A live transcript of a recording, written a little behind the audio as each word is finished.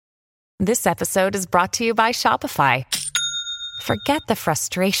This episode is brought to you by Shopify. Forget the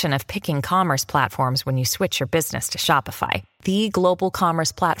frustration of picking commerce platforms when you switch your business to Shopify, the global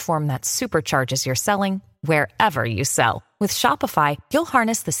commerce platform that supercharges your selling wherever you sell. With Shopify, you'll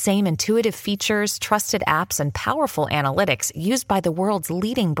harness the same intuitive features, trusted apps, and powerful analytics used by the world's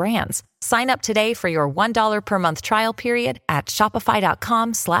leading brands. Sign up today for your $1 per month trial period at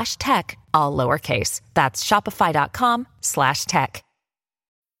shopify.com/tech, all lowercase. That's shopify.com/tech.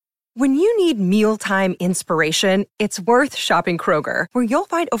 When you need mealtime inspiration, it's worth shopping Kroger, where you'll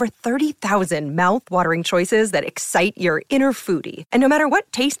find over 30,000 mouth-watering choices that excite your inner foodie. And no matter what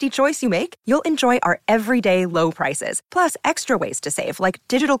tasty choice you make, you'll enjoy our everyday low prices, plus extra ways to save, like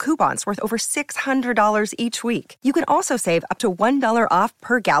digital coupons worth over $600 each week. You can also save up to $1 off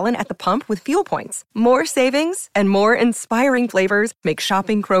per gallon at the pump with fuel points. More savings and more inspiring flavors make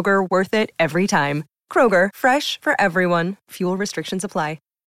shopping Kroger worth it every time. Kroger, fresh for everyone. Fuel restrictions apply.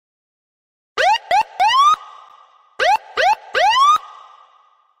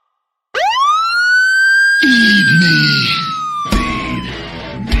 Feed me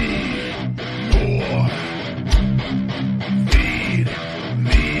more. Feed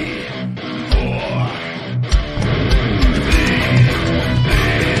me more.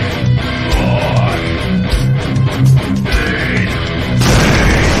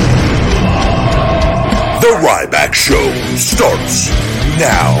 The Ryback Show starts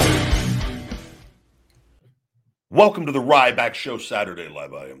now. Welcome to the Ryback Show Saturday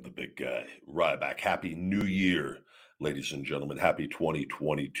Live. I am the big guy, Ryback. Happy New Year, ladies and gentlemen. Happy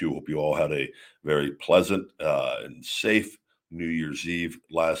 2022. Hope you all had a very pleasant and safe New Year's Eve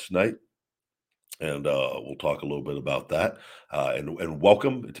last night. And we'll talk a little bit about that. And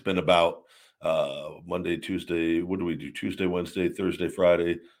welcome. It's been about Monday, Tuesday. What do we do? Tuesday, Wednesday, Thursday,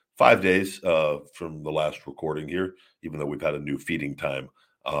 Friday. 5 days from the last recording here, even though we've had a new feeding time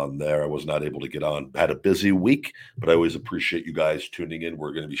on there. I was not able to get on. Had a busy week, but I always appreciate you guys tuning in.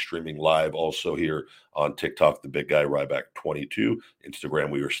 We're going to be streaming live also here on TikTok, the big guy Ryback 22.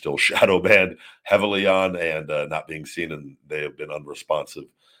 Instagram, we are still shadow banned heavily on and not being seen, and they have been unresponsive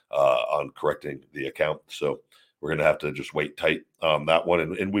on correcting the account. So we're going to have to just wait tight on that one,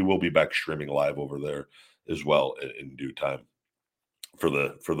 and we will be back streaming live over there as well in due time for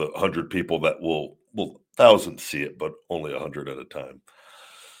the 100 people that will thousands see it, but only 100 at a time.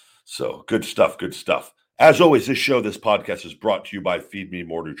 So good stuff, good stuff. As always, this podcast is brought to you by Feed Me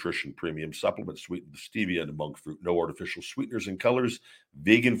More Nutrition Premium Supplements, sweetened with stevia and monk fruit. No artificial sweeteners and colors.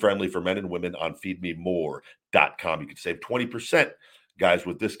 Vegan friendly for men and women on feedmemore.com. You can save 20%, guys,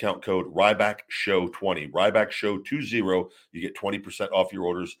 with discount code RybackShow20. RybackShow20. You get 20% off your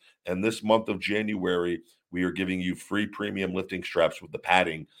orders. And this month of January, we are giving you free premium lifting straps with the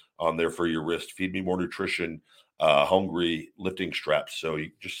padding on there for your wrist. Feed Me More Nutrition Hungry lifting straps. So you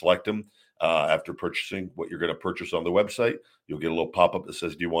just select them after purchasing what you're going to purchase on the website. You'll get a little pop-up that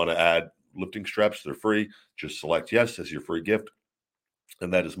says, do you want to add lifting straps? They're free. Just select yes as your free gift.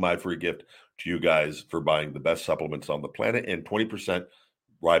 And that is my free gift to you guys for buying the best supplements on the planet, and 20%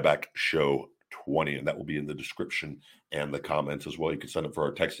 Ryback Show 20. And that will be in the description and the comments as well. You can sign up for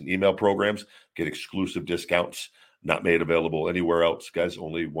our text and email programs, get exclusive discounts not made available anywhere else, guys.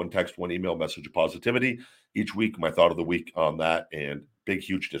 Only one text, one email, message of positivity each week. My thought of the week on that, and big,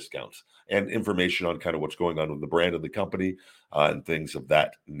 huge discounts and information on kind of what's going on with the brand of the company and things of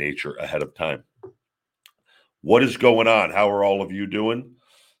that nature ahead of time. What is going on? How are all of you doing?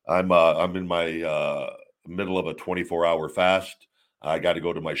 I'm in my middle of a 24-hour fast. I got to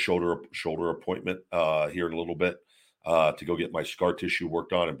go to my shoulder appointment here in a little bit to go get my scar tissue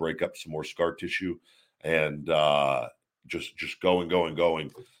worked on and break up some more scar tissue. And just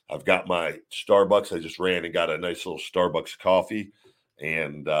going. I've got my Starbucks. I just ran and got a nice little Starbucks coffee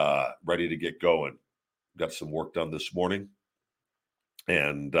and ready to get going. Got some work done this morning.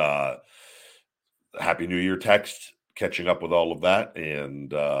 And Happy New Year text, catching up with all of that,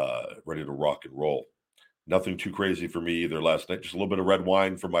 and ready to rock and roll. Nothing too crazy for me either last night. Just a little bit of red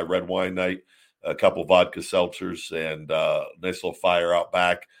wine for my red wine night, a couple vodka seltzers, and nice little fire out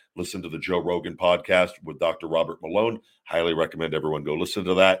back. Listen to the Joe Rogan podcast with Dr. Robert Malone. Highly recommend everyone go listen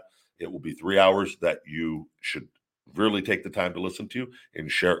to that. It will be 3 hours that you should really take the time to listen to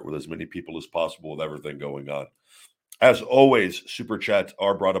and share it with as many people as possible with everything going on. As always, super chats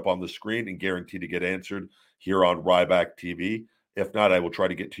are brought up on the screen and guaranteed to get answered here on Ryback TV. If not, I will try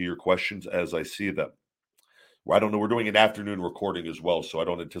to get to your questions as I see them. I don't know. We're doing an afternoon recording as well, so I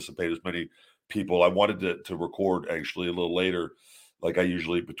don't anticipate as many people. I wanted to record actually a little later, like I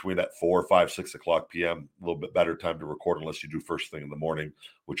usually between that 4, 5, 6 o'clock p.m. A little bit better time to record unless you do first thing in the morning,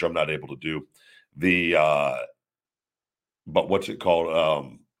 which I'm not able to do. But what's it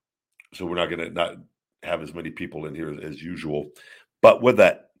called? So we're not going to not have as many people in here as usual. But with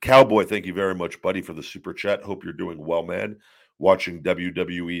that, Cowboy, thank you very much, buddy, for the super chat. Hope you're doing well, man. Watching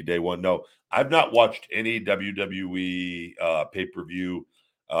WWE Day One. No, I've not watched any WWE pay-per-view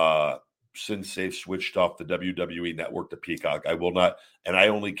since they've switched off the WWE network to Peacock. I will not, and I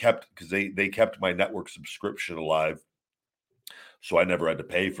only kept because they kept my network subscription alive, so I never had to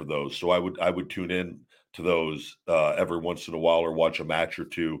pay for those. So I would tune in to those every once in a while or watch a match or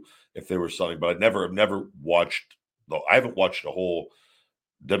two if they were selling. But I've never watched. Though I haven't watched a whole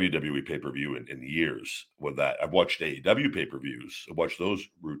WWE pay-per-view in years with that. I've watched AEW pay-per-views. I watch those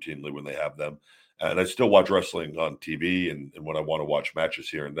routinely when they have them. And I still watch wrestling on TV and when I want to watch matches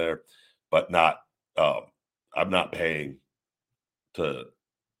here and there, but not I'm not paying to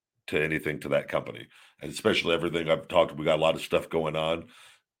anything to that company. And especially everything I've talked, we got a lot of stuff going on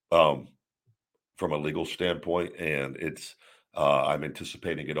from a legal standpoint, and it's I'm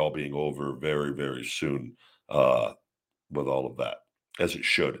anticipating it all being over very, very soon with all of that. As it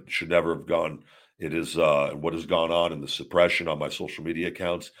should. It should never have gone. It is what has gone on and the suppression on my social media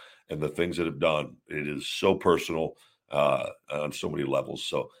accounts and the things that have done. It is so personal on so many levels.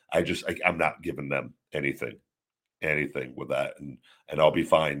 So I'm not giving them anything with that, and I'll be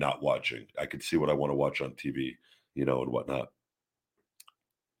fine not watching. I can see what I want to watch on TV, and whatnot.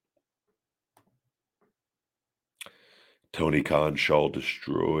 Tony Khan shall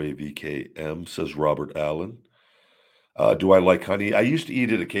destroy VKM, says Robert Allen. Do I like honey? I used to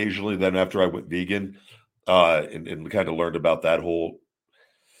eat it occasionally. Then after I went vegan, and kind of learned about that whole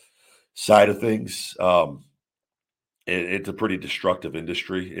side of things, it's a pretty destructive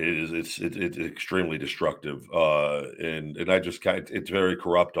industry. It is. It's extremely destructive, and I just it's very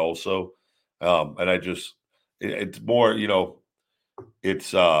corrupt also, and it's more.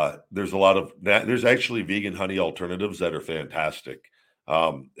 It's there's a lot of there's actually vegan honey alternatives that are fantastic,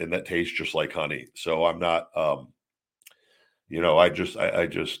 and that taste just like honey. So I'm not. I just I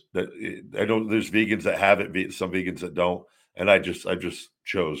don't. There's vegans that have it, some vegans that don't, and I just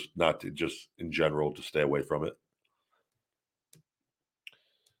chose not to, just in general, to stay away from it.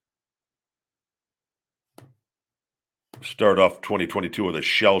 Start off 2022 with a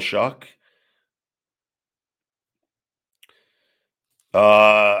shell shock.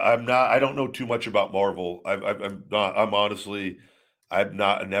 I'm not. I don't know too much about Marvel. I'm not. I'm honestly. I'm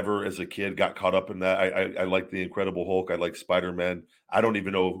not. Never as a kid got caught up in that. I like the Incredible Hulk. I like Spider-Man. I don't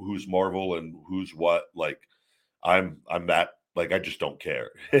even know who's Marvel and who's what. Like I'm that. Like I just don't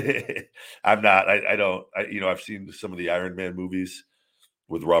care. I'm not. I don't. I've seen some of the Iron Man movies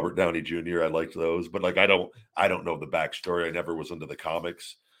with Robert Downey Jr. I liked those, but like I don't know the backstory. I never was into the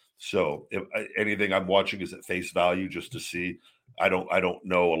comics. So if anything I'm watching is at face value just to see. I don't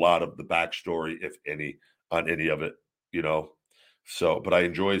know a lot of the backstory, if any, on any of it, So, but I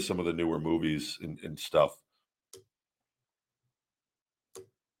enjoy some of the newer movies and stuff.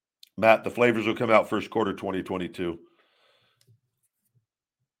 Matt, the flavors will come out first quarter 2022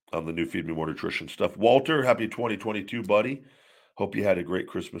 on the new Feed Me More Nutrition stuff. Walter, happy 2022, buddy. Hope you had a great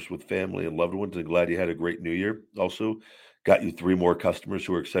Christmas with family and loved ones, and glad you had a great New Year. Also, got you 3 more customers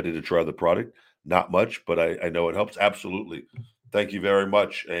who are excited to try the product. Not much, but I know it helps. Absolutely. Thank you very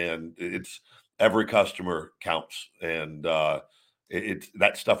much. And it's every customer counts, and it's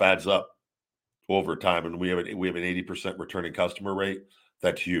that stuff adds up over time. And we have an 80% returning customer rate.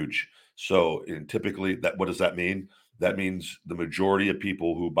 That's huge. So, and typically, what does that mean? That means the majority of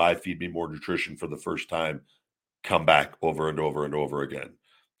people who buy Feed Me More Nutrition for the first time come back over and over and over again,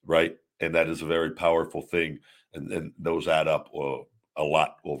 right? And that is a very powerful thing, and those add up a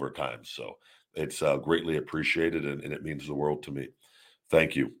lot over time. So it's greatly appreciated, and it means the world to me.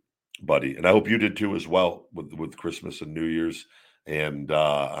 Thank you, buddy, and I hope you did too as well with Christmas and New Year's. And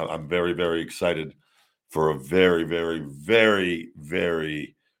I'm very, very excited for a very, very, very,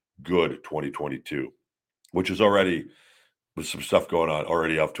 very good 2022, which is already, with some stuff going on,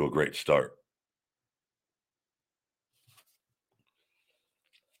 already off to a great start.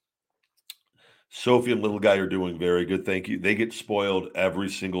 Sophie and little guy are doing very good. Thank you. They get spoiled every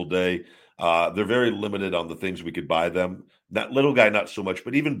single day. They're very limited on the things we could buy them. That little guy, not so much,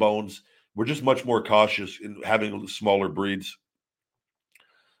 but even Bones, we're just much more cautious in having smaller breeds.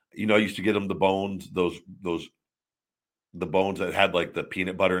 I used to get them the bones, the bones that had like the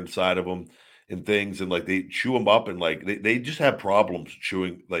peanut butter inside of them and things, and like they chew them up, and like they just have problems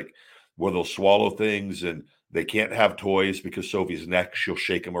chewing, like where they'll swallow things, and they can't have toys because Sophie's neck, she'll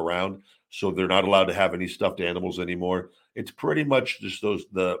shake them around. So they're not allowed to have any stuffed animals anymore. It's pretty much just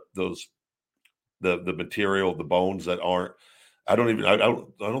the material, the bones that aren't. I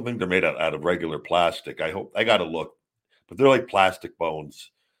don't think they're made out of regular plastic. I got to look, but they're like plastic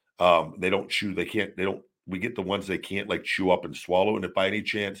bones. They don't chew. We get the ones they can't like chew up and swallow. And if by any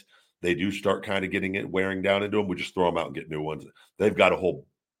chance they do start kind of getting it wearing down into them, we just throw them out and get new ones. They've got a whole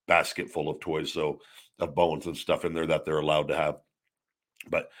basket full of toys, so of bones and stuff in there that they're allowed to have.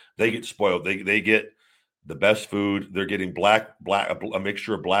 But they get spoiled. They get the best food. They're getting a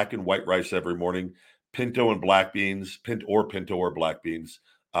mixture of black and white rice every morning, pinto and black beans, pinto or black beans,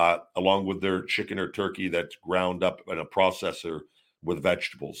 along with their chicken or turkey that's ground up in a processor with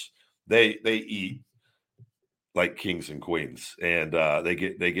vegetables. They eat like kings and queens, and they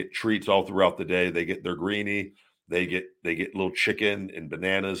get treats all throughout the day. They get their greenie. They get little chicken and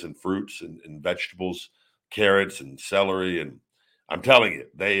bananas and fruits and vegetables, carrots and celery, and I'm telling you,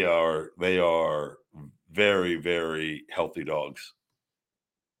 they are very, very healthy dogs.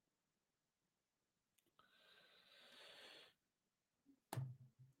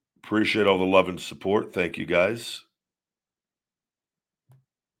 Appreciate all the love and support. Thank you, guys.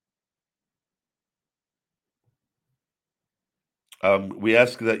 We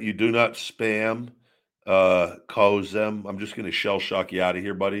ask that you do not spam cause them. I'm just going to shell shock you out of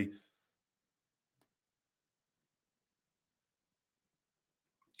here, buddy.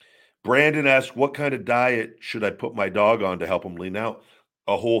 Brandon asked, what kind of diet should I put my dog on to help him lean out?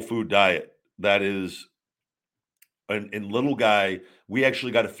 A whole food diet. That is, and little guy, we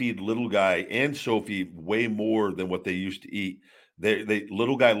actually got to feed little guy and Sophie way more than what they used to eat. They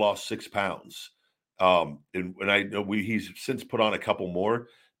little guy lost 6 pounds. And I know he's since put on a couple more,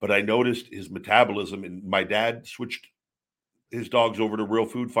 but I noticed his metabolism, and my dad switched his dogs over to real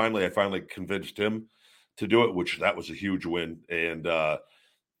food. I finally convinced him to do it, which that was a huge win. And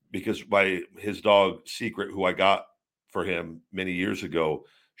because his dog Secret, who I got for him many years ago,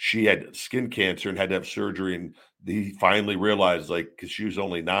 she had skin cancer and had to have surgery, and he finally realized, like, because she was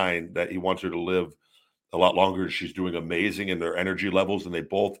only 9, that he wants her to live a lot longer. She's doing amazing in their energy levels, and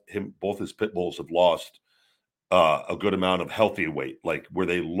both his pit bulls have lost a good amount of healthy weight, like where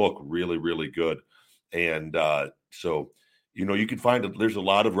they look really, really good. And so, you can find there's a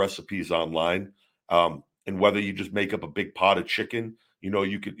lot of recipes online, and whether you just make up a big pot of chicken,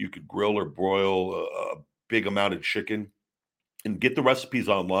 you could grill or broil a big amount of chicken, and get the recipes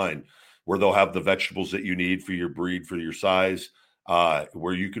online where they'll have the vegetables that you need for your breed, for your size,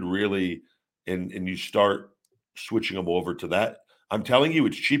 where you could really, and you start switching them over to that. I'm telling you,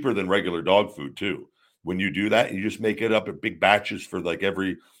 it's cheaper than regular dog food too. When you do that, you just make it up in big batches for like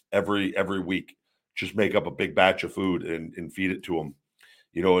every week. Just make up a big batch of food and feed it to them.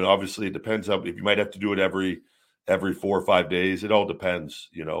 And obviously it depends on if you might have to do it every 4 or 5 days. It all depends.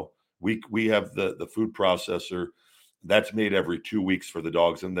 We have the food processor that's made every 2 weeks for the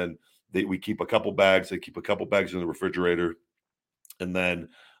dogs, and then we keep a couple bags. They keep a couple bags in the refrigerator, and then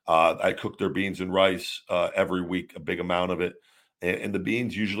I cook their beans and rice every week, a big amount of it. And the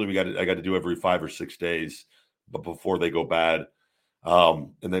beans usually I got to do every 5 or 6 days, but before they go bad,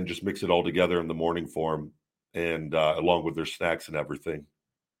 and then just mix it all together in the morning for them, and along with their snacks and everything.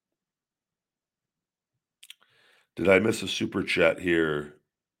 Did I miss a super chat here?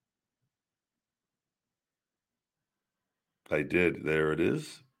 I did. There it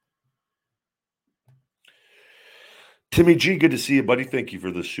is. Timmy G, good to see you, buddy. Thank you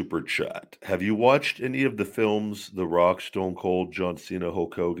for the super chat. Have you watched any of the films The Rock, Stone Cold, John Cena,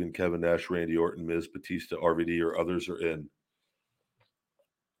 Hulk Hogan, Kevin Nash, Randy Orton, Miz, Batista, RVD, or others are in?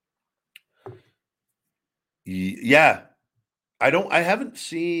 Yeah. I haven't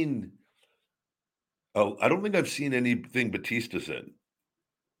seen, I don't think I've seen anything Batista's in.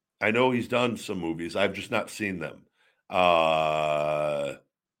 I know he's done some movies. I've just not seen them. I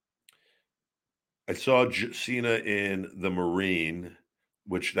saw Cena in The Marine,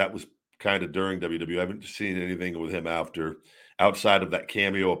 which that was kind of during WWE. I haven't seen anything with him outside of that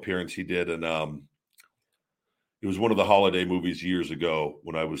cameo appearance he did. And it was one of the holiday movies years ago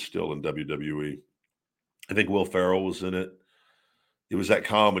when I was still in WWE. I think Will Ferrell was in it. It was that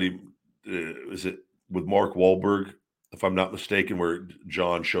comedy. Was it with Mark Wahlberg, if I'm not mistaken, where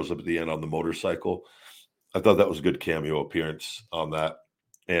John shows up at the end on the motorcycle? I thought that was a good cameo appearance on that.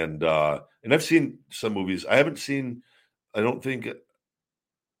 And I've seen some movies. I haven't seen. I don't think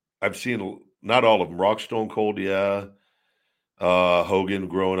I've seen not all of them. Rock, Stone Cold, yeah. Hogan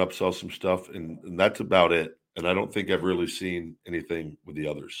growing up saw some stuff, and that's about it. And I don't think I've really seen anything with the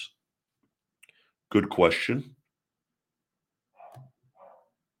others. Good question.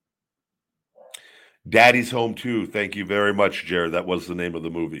 Daddy's Home too. Thank you very much, Jared. That was the name of the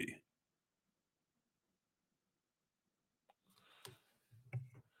movie.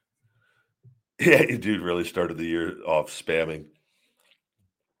 Yeah, dude really started the year off spamming.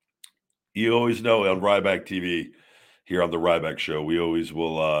 You always know on Ryback TV, here on the Ryback Show. We always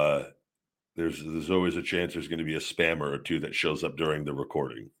will. There's always a chance there's going to be a spammer or two that shows up during the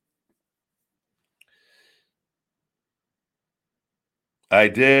recording. I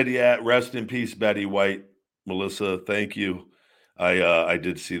did, yeah. Rest in peace, Betty White. Melissa, thank you. I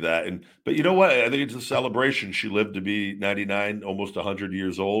did see that, but you know what? I think it's a celebration. She lived to be 99, almost 100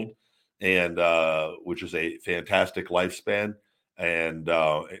 years old, and which is a fantastic lifespan. And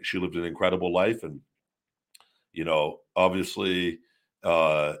she lived an incredible life, and obviously,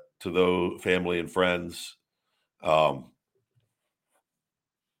 to those family and friends, um,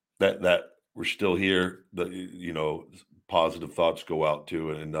 that we're still here. Positive thoughts go out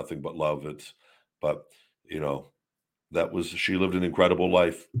to, and nothing but love. But you know, she lived an incredible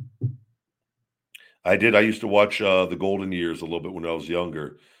life. I did. I used to watch the Golden Years a little bit when I was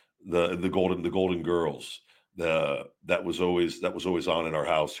younger. The Golden Girls. That was always on in our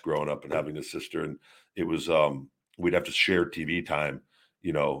house growing up and having a sister, and it was we'd have to share TV time.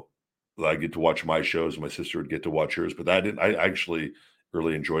 You know, I get to watch my shows, my sister would get to watch hers. But I actually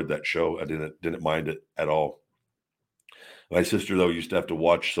really enjoyed that show. I didn't mind it at all. My sister though used to have to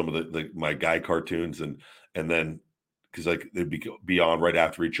watch some of my guy cartoons and then because like they'd be on right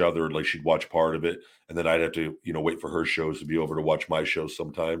after each other. Like she'd watch part of it, and then I'd have to wait for her shows to be over to watch my shows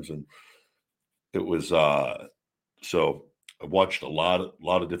sometimes. And it was so I watched a lot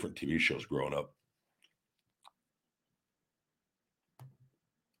of different TV shows growing up.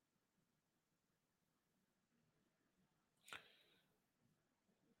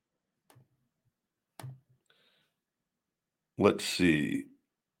 Let's see.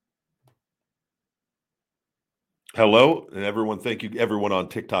 Hello, and everyone. Thank you, everyone on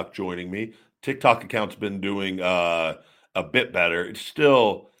TikTok joining me. TikTok account's been doing a bit better.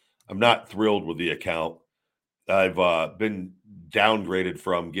 I'm not thrilled with the account. I've been downgraded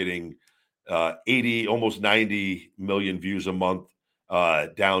from getting 80, almost 90 million views a month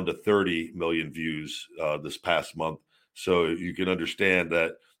down to 30 million views this past month. So you can understand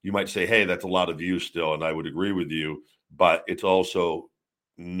that you might say, hey, that's a lot of views still. And I would agree with you, but it's also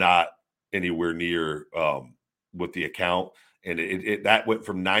not anywhere near with the account. And that went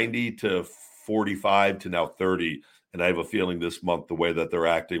from 90 to 45 to now 30. And I have a feeling this month, the way that they're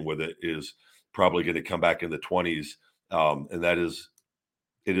acting with it is probably going to come back in the 20s. And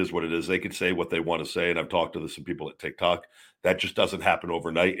it is what it is. They can say what they want to say. And I've talked to some people at TikTok. That just doesn't happen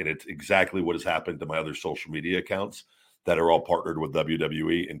overnight. And it's exactly what has happened to my other social media accounts that are all partnered with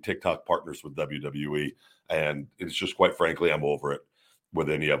WWE, and TikTok partners with WWE. And it's just, quite frankly, I'm over it with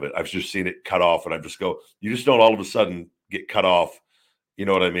any of it. I've just seen it cut off, and I just go, you just don't all of a sudden get cut off. You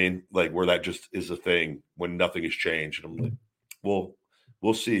know what I mean? Like where that just is a thing when nothing has changed. And I'm like, well,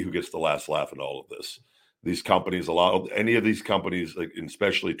 we'll see who gets the last laugh in all of this. These companies, any of these companies, like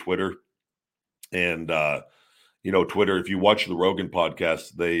especially Twitter, and Twitter. If you watch the Rogan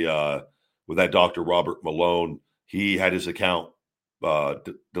podcast, they with that Dr. Robert Malone, he had his account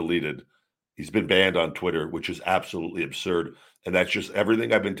deleted. He's been banned on Twitter, which is absolutely absurd. And that's just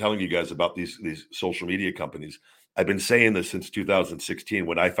everything I've been telling you guys about these social media companies. I've been saying this since 2016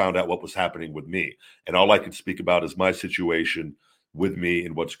 when I found out what was happening with me. And all I could speak about is my situation with me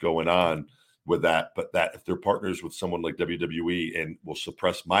and what's going on with that. But that if they're partners with someone like WWE and will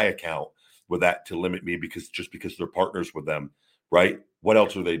suppress my account with that to limit me because they're partners with them, right? What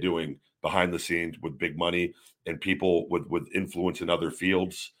else are they doing behind the scenes with big money and people with influence in other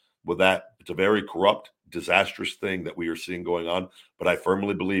fields? With that, it's a very corrupt, disastrous thing that we are seeing going on. But I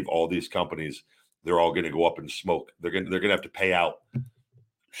firmly believe all these companies, they're all going to go up in smoke. They're going to have to pay out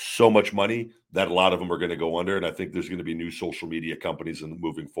so much money that a lot of them are going to go under. And I think there's going to be new social media companies and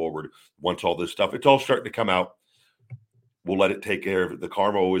moving forward once all this stuff, it's all starting to come out. We'll let it take care of it. The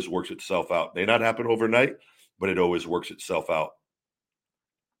karma always works itself out. It may not happen overnight, but it always works itself out.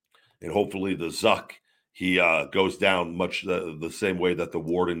 And hopefully the Zuck, he goes down much the same way that the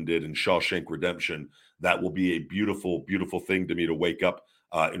Warden did in Shawshank Redemption. That will be a beautiful, beautiful thing to me to wake up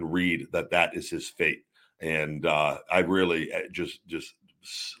and read that is his fate. And I really just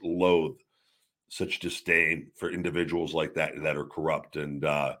loathe such disdain for individuals like that are corrupt and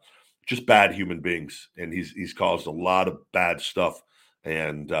just bad human beings. And he's caused a lot of bad stuff.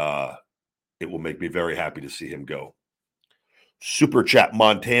 And it will make me very happy to see him go. Super chat,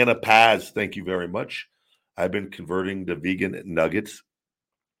 Montana Paz. Thank you very much. I've been converting to vegan nuggets,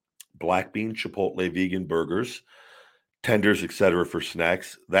 black bean chipotle vegan burgers, tenders, etc. for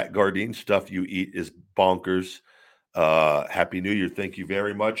snacks. That Gardein stuff you eat is bonkers. Happy New Year. Thank you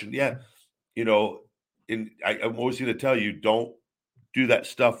very much. And yeah, I'm always going to tell you, don't do that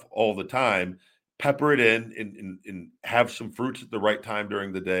stuff all the time. Pepper it in and have some fruits at the right time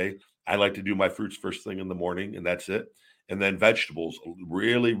during the day. I like to do my fruits first thing in the morning, and that's it. And then vegetables,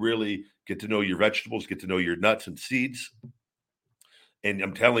 really, really get to know your vegetables, get to know your nuts and seeds. And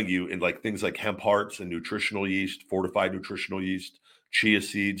I'm telling you, in like things like hemp hearts and nutritional yeast, fortified nutritional yeast, chia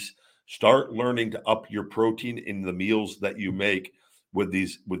seeds, start learning to up your protein in the meals that you make with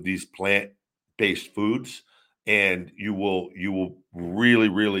these plant-based foods, and you will really,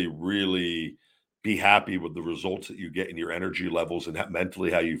 really, really be happy with the results that you get in your energy levels and mentally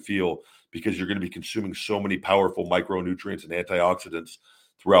how you feel, because you're going to be consuming so many powerful micronutrients and antioxidants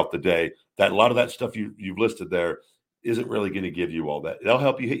throughout the day that a lot of that stuff you've listed there isn't really going to give you all that. It'll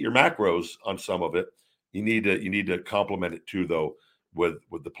help you hit your macros on some of it. You need to complement it too, though, with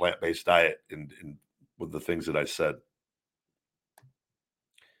the plant-based diet and with the things that I said.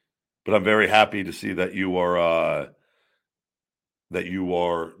 But I'm very happy to see that you are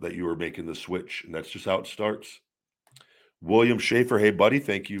making the switch, and that's just how it starts. William Schaefer, hey buddy,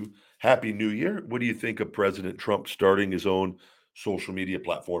 thank you. Happy New Year. What do you think of President Trump starting his own social media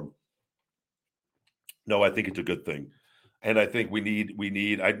platform? No, I think it's a good thing. And I think we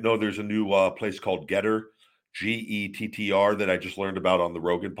need, I know there's a new place called Getter, Gettr, that I just learned about on the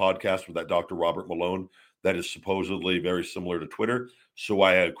Rogan podcast with that Dr. Robert Malone, that is supposedly very similar to Twitter. So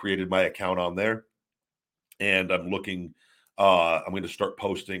I created my account on there, and I'm looking, I'm going to start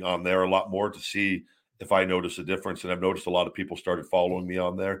posting on there a lot more to see if I notice a difference. And I've noticed a lot of people started following me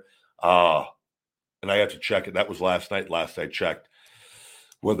on there. And I had to check it. That was last I checked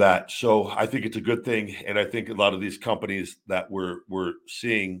with that. So I think it's a good thing. And I think a lot of these companies that we're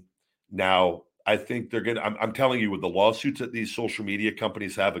seeing now, I think they're going to, I'm telling you, with the lawsuits that these social media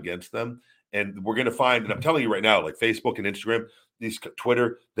companies have against them, and we're going to find, and I'm telling you right now, like Facebook and Instagram, these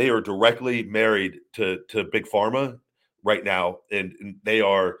Twitter, they are directly married to Big Pharma right now. And they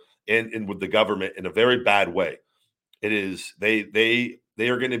are in with the government in a very bad way. It is, they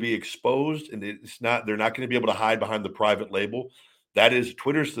are going to be exposed, and they're not going to be able to hide behind the private label. That is,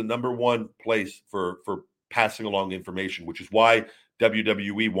 Twitter's the number one place for passing along information, which is why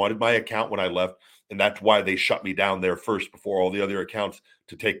WWE wanted my account when I left, and that's why they shut me down there first before all the other accounts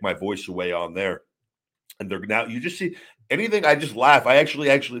to take my voice away on there. And they're now, you just see anything, I just laugh. I actually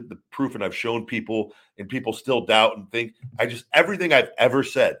the proof, and I've shown people, and people still doubt and think everything I've ever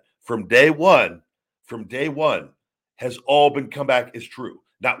said from day one has all been come back as true.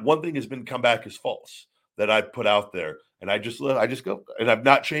 Not one thing has been come back as false that I've put out there. And I just go, and I've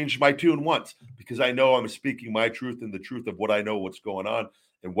not changed my tune once, because I know I'm speaking my truth and the truth of what I know, what's going on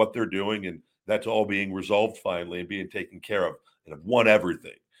and what they're doing. And that's all being resolved finally and being taken care of. And I've won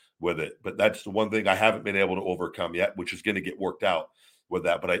everything with it. But that's the one thing I haven't been able to overcome yet, which is going to get worked out with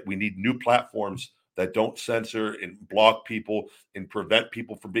that. But we need new platforms that don't censor and block people and prevent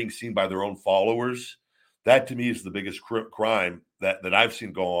people from being seen by their own followers. That to me is the biggest crime that I've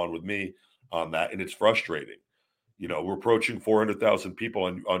seen go on with me on that. And it's frustrating. You know, we're approaching 400,000 people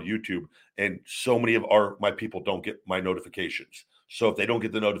on YouTube, and so many of my people don't get my notifications. So if they don't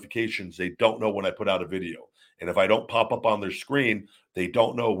get the notifications, they don't know when I put out a video. And if I don't pop up on their screen, they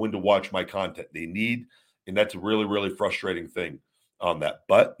don't know when to watch my content. And that's a really, really frustrating thing on that.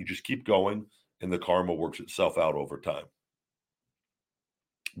 But you just keep going, and the karma works itself out over time.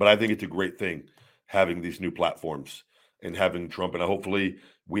 But I think it's a great thing having these new platforms and having Trump, and hopefully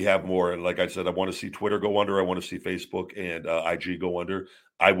we have more. And like I said, I want to see Twitter go under. I want to see Facebook and IG go under.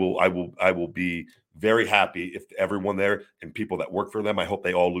 I will be very happy if everyone there and people that work for them, I hope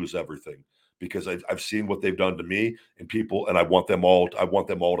they all lose everything, because I've seen what they've done to me and people, and I want them all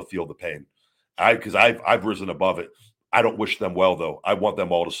to feel the pain. Because I've risen above it. I don't wish them well, though. I want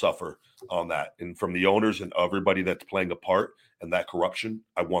them all to suffer on that. And from the owners and everybody that's playing a part in that corruption,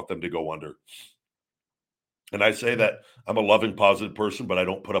 I want them to go under. And I say that I'm a loving, positive person, but I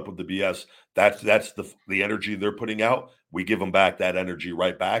don't put up with the BS. That's the energy they're putting out. We give them back that energy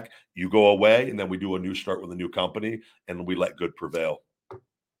right back. You go away, and then we do a new start with a new company, and we let good prevail.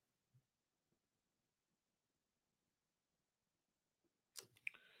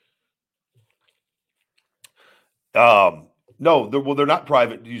 No, they're not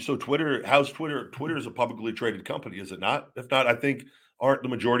private. So Twitter, how's Twitter? Twitter is a publicly traded company, is it not? If not, I think aren't the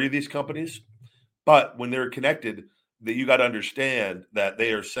majority of these companies. But when they're connected, that you got to understand that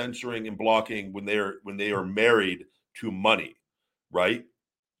they are censoring and blocking when they are married to money, right?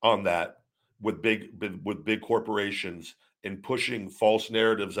 On that, with big corporations and pushing false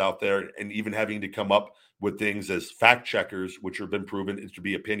narratives out there, and even having to come up with things as fact checkers, which have been proven to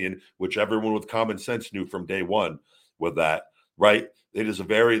be opinion, which everyone with common sense knew from day one with that, right? That is a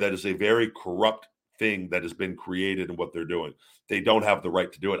very corrupt thing that has been created in what they're doing. They don't have the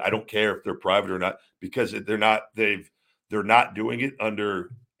right to do it. I don't care if they're private or not, because they're not doing it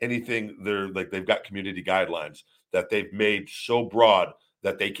under anything. They're like they've got community guidelines that they've made so broad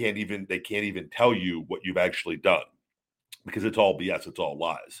that they can't even tell you what you've actually done because it's all BS, it's all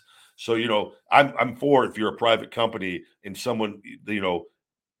lies. So I'm for if you're a private company and someone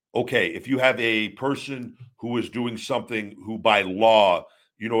okay, if you have a person who is doing something who by law,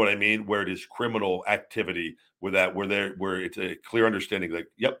 you know what I mean, where it is criminal activity, where it's a clear understanding, like,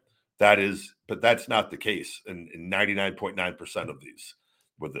 yep, that is, but that's not the case in 99.9% of these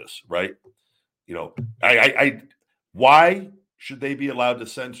with this, right? You know, I why should they be allowed to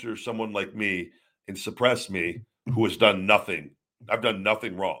censor someone like me and suppress me who has done nothing? I've done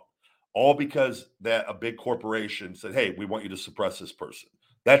nothing wrong. All because that a big corporation said, hey, we want you to suppress this person.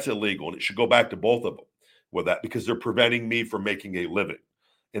 That's illegal. And it should go back to both of them with that because they're preventing me from making a living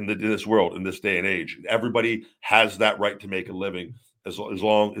in this world, in this day and age. And everybody has that right to make a living as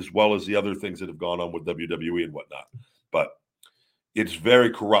well as the other things that have gone on with WWE and whatnot. But it's very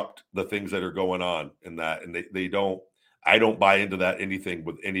corrupt, the things that are going on in that. And I don't buy into that anything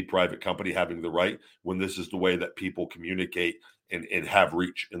with any private company having the right when this is the way that people communicate and have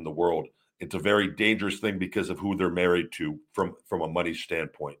reach in the world. It's a very dangerous thing because of who they're married to from a money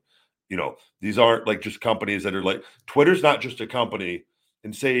standpoint. These aren't like just companies that are like Twitter's not just a company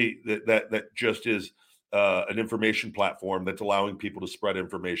and say that just is an information platform that's allowing people to spread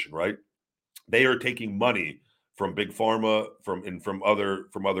information, right? They are taking money from big pharma, from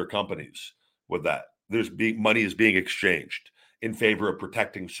other companies with that. Money is being exchanged in favor of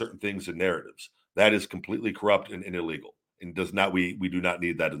protecting certain things and narratives. That is completely corrupt and illegal, and we do not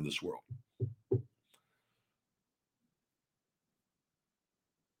need that in this world.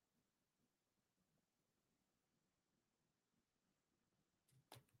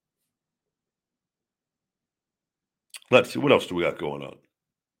 Let's see, what else do we got going on?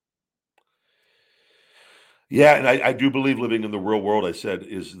 Yeah, and I do believe living in the real world, I said,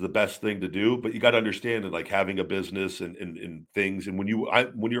 is the best thing to do. But you got to understand that, like having a business and things, and when you're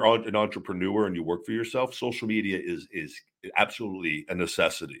an entrepreneur and you work for yourself, social media is absolutely a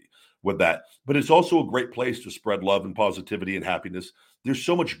necessity with that. But it's also a great place to spread love and positivity and happiness. There's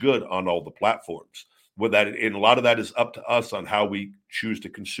so much good on all the platforms with that, and a lot of that is up to us on how we choose to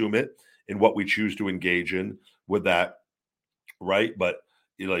consume it and what we choose to engage in with that, right? But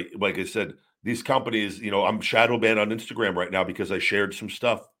like I said, these companies, I'm shadow banned on Instagram right now because I shared some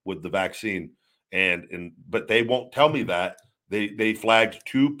stuff with the vaccine, and but they won't tell me that they flagged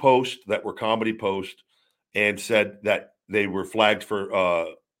 2 posts that were comedy posts and said that they were flagged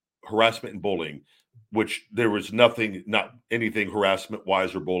for harassment and bullying, which there was not anything harassment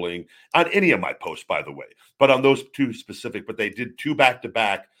wise or bullying on any of my posts, by the way, but on those 2 specific. But they did 2 back to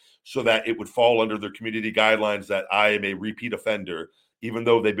back so that it would fall under their community guidelines that I am a repeat offender, even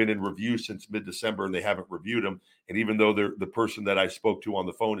though they've been in review since mid-December and they haven't reviewed them. And even though the person that I spoke to on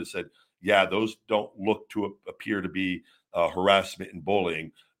the phone has said, yeah, those don't look to appear to be harassment and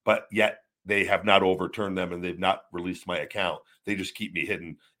bullying, but yet they have not overturned them and they've not released my account. They just keep me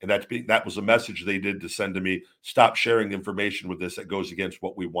hidden. And that was a message they did to send to me. Stop sharing information with this that goes against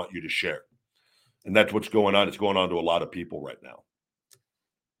what we want you to share. And that's what's going on. It's going on to a lot of people right now.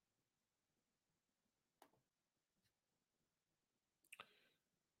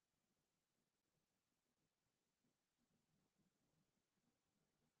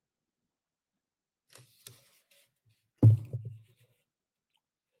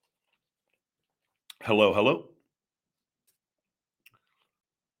 Hello, hello.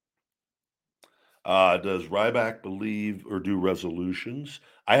 Does Ryback believe or do resolutions?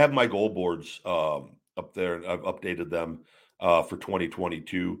 I have my goal boards up there, and I've updated them for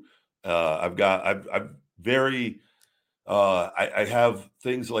 2022. I've very I have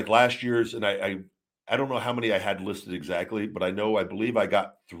things like last year's, and I don't know how many I had listed exactly, but I believe I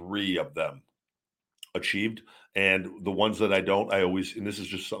got 3 of them achieved. And the ones that I don't, I always, and this is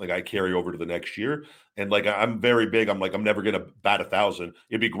just something I carry over to the next year. And like, I'm very big. I'm like, I'm never going to bat 1,000.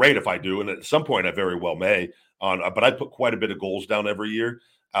 It'd be great if I do. And at some point I very well may but I put quite a bit of goals down every year.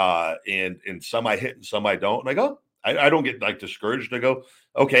 And some I hit and some I don't. And I go, I don't get like discouraged. I go,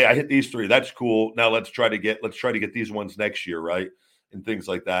 okay, I hit these 3. That's cool. Now let's try to get these ones next year. Right. And things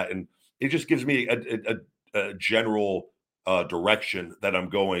like that. And it just gives me a general direction that I'm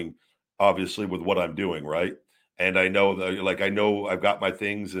going, obviously, with what I'm doing, right? And I know that, like, I know I've got my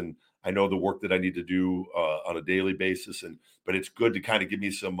things, and I know the work that I need to do on a daily basis. But it's good to kind of give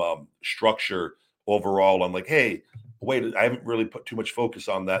me some structure overall. I'm like, hey, wait, I haven't really put too much focus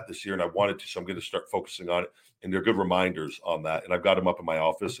on that this year, and I wanted to, so I'm going to start focusing on it. And they're good reminders on that. And I've got them up in my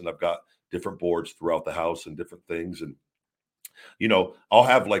office, and I've got different boards throughout the house and different things. And I'll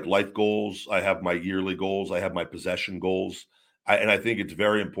have like life goals. I have my yearly goals. I have my possession goals. I think it's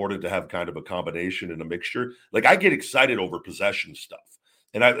very important to have kind of a combination and a mixture. Like I get excited over possession stuff.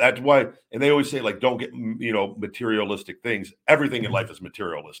 And that's why, and they always say, like, don't get, materialistic things. Everything in life is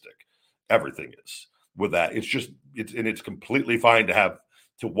materialistic. Everything is with that. It's completely fine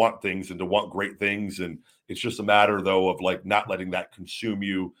to want things and to want great things. And it's just a matter, though, of like not letting that consume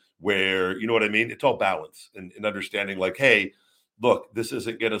you where, you know what I mean? It's all balance and understanding like, hey, look, this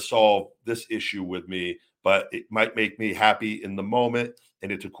isn't going to solve this issue with me, but it might make me happy in the moment. And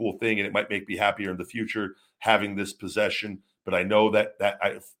it's a cool thing. And it might make me happier in the future having this possession. But I know that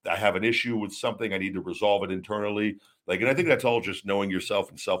I have an issue with something. I need to resolve it internally. Like, and I think that's all just knowing yourself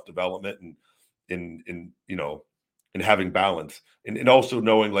and self-development and and having balance and also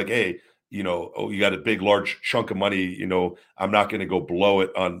knowing like, hey, oh, you got a big, large chunk of money. I'm not going to go blow it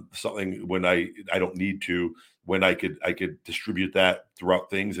on something when I don't need to, when I could distribute that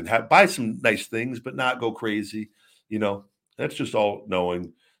throughout things and buy some nice things, but not go crazy. That's just all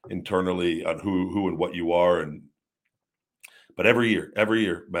knowing internally on who and what you are. But every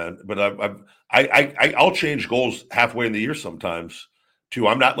year, man. But I'll change goals halfway in the year sometimes too.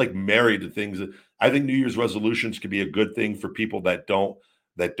 I'm not like married to things. I think New Year's resolutions can be a good thing for people that don't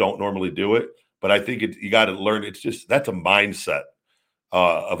normally do it. But I think you got to learn. That's a mindset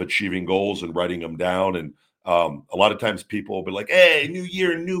of achieving goals and writing them down. And a lot of times people will be like, "Hey, new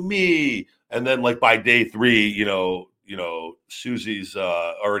year, new me," and then like by day 3, Susie's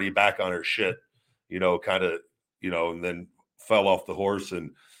already back on her shit, kind of, and then fell off the horse,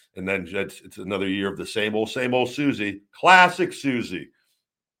 and then it's another year of the same old Susie, classic Susie.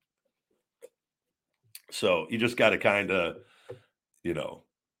 So you just got to kind of,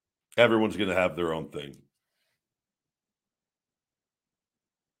 everyone's going to have their own thing.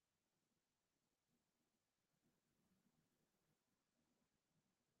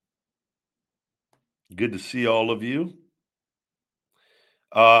 Good to see all of you.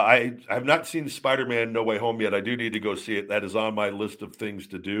 I have not seen Spider-Man No Way Home yet. I do need to go see it. That is on my list of things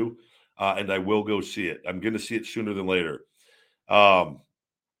to do, and I will go see it. I'm going to see it sooner than later. I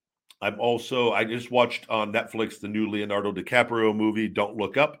just watched on Netflix the new Leonardo DiCaprio movie, Don't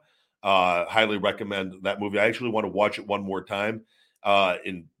Look Up. Highly recommend that movie. I actually want to watch it one more time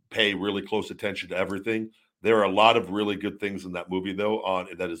and pay really close attention to everything. There are a lot of really good things in that movie, though,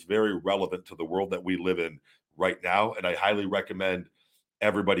 that is very relevant to the world that we live in right now. And I highly recommend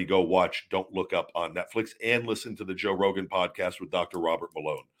everybody go watch Don't Look Up on Netflix and listen to the Joe Rogan podcast with Dr. Robert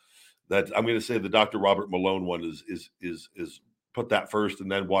Malone. I'm going to say the Dr. Robert Malone one is put that first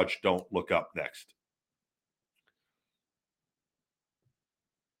and then watch Don't Look Up next.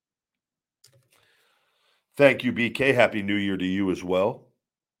 Thank you, BK. Happy New Year to you as well.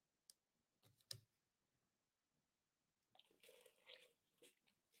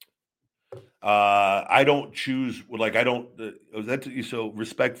 I don't choose, like, I don't, so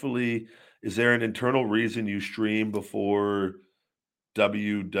respectfully, is there an internal reason you stream before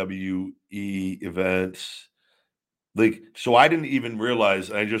WWE events? Like, so I didn't even realize,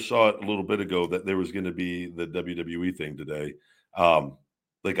 I just saw it a little bit ago that there was going to be the WWE thing today.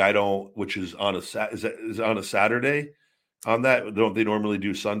 Like I don't, which is on is on a Saturday on that. Don't they normally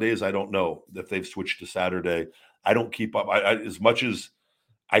do Sundays? I don't know if they've switched to Saturday. I don't keep up. As much as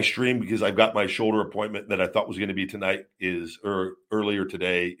I stream because I've got my shoulder appointment that I thought was going to be tonight earlier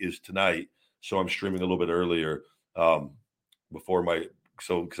today is tonight. So I'm streaming a little bit earlier before because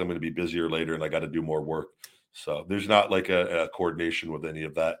I'm going to be busier later and I got to do more work. So there's not like a coordination with any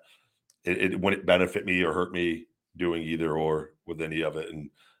of that. It wouldn't benefit me or hurt me doing either or with any of it. And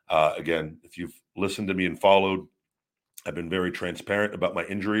again, if you've listened to me and followed, I've been very transparent about my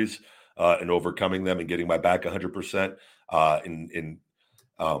injuries and overcoming them and getting my back 100%. In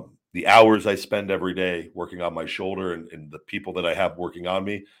the hours I spend every day working on my shoulder and the people that I have working on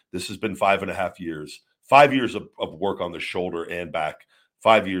me, this has been 5.5 years, 5 years of work on the shoulder and back,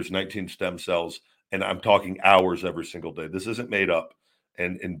 5 years, 19 stem cells. And I'm talking hours every single day. This isn't made up.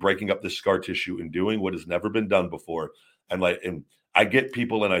 And breaking up this scar tissue and doing what has never been done before. And I get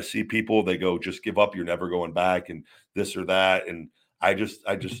people and I see people, they go, just give up. You're never going back and this or that. And I just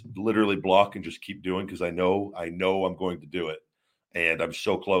literally block and just keep doing because I know I'm going to do it. And I'm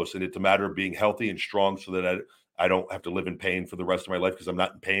so close. And it's a matter of being healthy and strong so that I don't have to live in pain for the rest of my life because I'm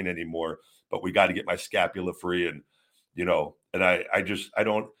not in pain anymore. But we got to get my scapula free. And, and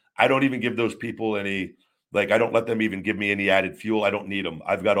I don't even give those people any, like, I don't let them even give me any added fuel. I don't need them.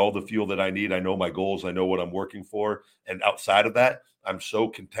 I've got all the fuel that I need. I know my goals. I know what I'm working for. And outside of that, I'm so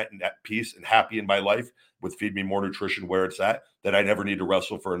content and at peace and happy in my life with Feed Me More Nutrition where it's at that I never need to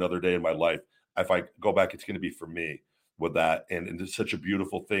wrestle for another day in my life. If I go back, it's going to be for me with that. And it's such a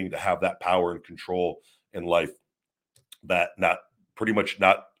beautiful thing to have that power and control in life. that not pretty much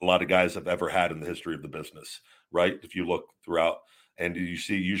not a lot of guys have ever had in the history of the business, right? If you look throughout, and you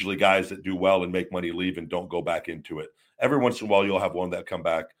see usually guys that do well and make money leave and don't go back into it. Every once in a while, you'll have one that come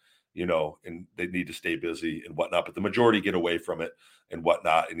back, and they need to stay busy and whatnot, but the majority get away from it and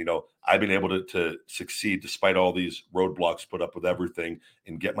whatnot. And, I've been able to succeed despite all these roadblocks, put up with everything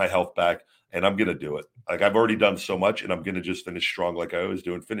and get my health back. And I'm going to do it. Like I've already done so much, and I'm going to just finish strong like I always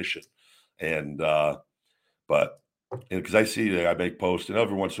do and finish it. And, but because I see that I make posts, and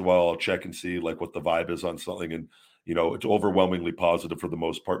every once in a while I'll check and see like what the vibe is on something. And, it's overwhelmingly positive for the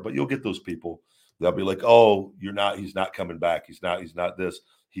most part, but you'll get those people. They'll be like, oh, he's not coming back. He's not this.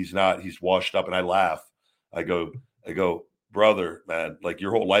 He's washed up. And I laugh. I go, brother, man, like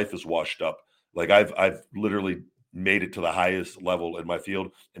your whole life is washed up. Like I've literally made it to the highest level in my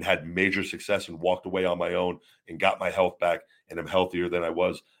field and had major success and walked away on my own and got my health back, and I'm healthier than I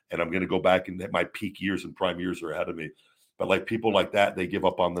was. And I'm going to go back and my peak years and prime years are ahead of me. But like people like that, they give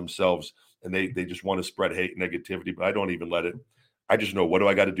up on themselves and they just want to spread hate and negativity. But I don't even let it. I just know, what do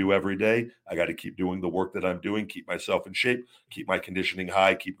I got to do every day? I got to keep doing the work that I'm doing, keep myself in shape, keep my conditioning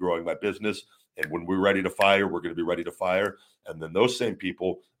high, keep growing my business. And when we're ready to fire, we're going to be ready to fire. And then those same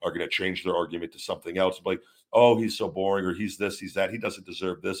people are going to change their argument to something else. Like, oh, he's so boring, or he's this, he's that. He doesn't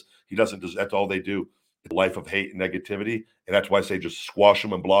deserve this. He doesn't deserve. That's all they do. A life of hate and negativity. And that's why I say just squash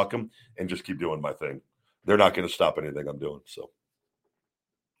them and block them and just keep doing my thing. They're not going to stop anything I'm doing. So.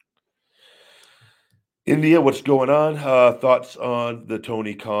 India, what's going on? Thoughts on the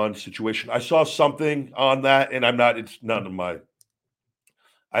Tony Khan situation? I saw something on that, and it's none of my.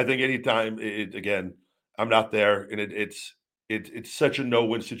 I think anytime again, I'm not there, and it's such a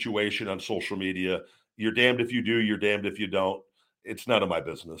no-win situation on social media. You're damned if you do, you're damned if you don't. It's none of my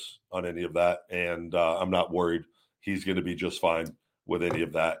business on any of that, and I'm not worried. He's going to be just fine with any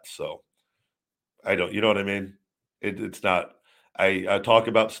of that. So I don't, you know what I mean? It's not. I talk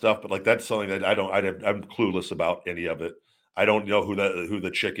about stuff, but like that's something that I'm clueless about any of it. I don't know who the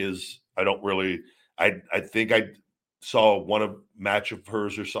chick is. I don't really. I think I saw one match of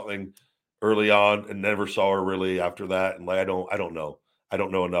hers or something early on, and never saw her really after that. And like I don't know. I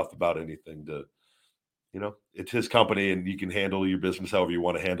don't know enough about anything to. It's his company, and you can handle your business however you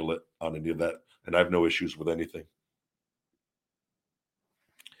want to handle it on any of that. And I have no issues with anything.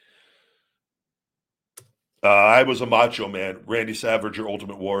 I was a Macho Man. Randy Savage or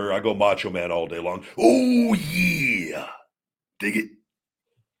Ultimate Warrior. I go Macho Man all day long. Oh, yeah. Dig it.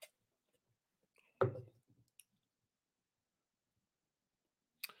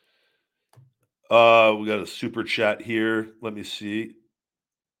 We got a super chat here. Let me see.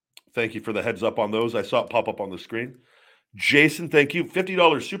 Thank you for the heads up on those. I saw it pop up on the screen. Jason, thank you.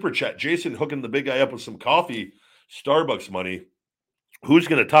 $50 super chat. Jason hooking the big guy up with some coffee, Starbucks money. Who's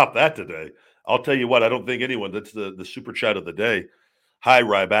going to top that today? I'll tell you what, I don't think anyone. That's the super chat of the day. Hi,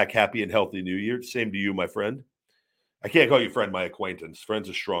 Ryback. Happy and healthy New Year. Same to you, my friend. I can't call you friend, my acquaintance. Friend's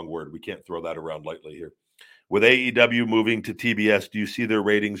a strong word. We can't throw that around lightly here. With AEW moving to TBS, do you see their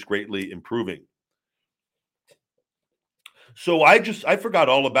ratings greatly improving? So I forgot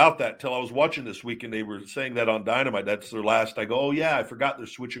all about that till I was watching this week, and they were saying that on Dynamite. That's their last. I go, oh yeah, I forgot they're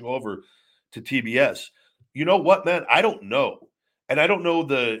switching over to TBS. You know what, man? I don't know. And I don't know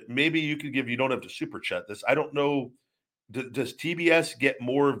maybe you could you don't have to super chat this. I don't know. Does TBS get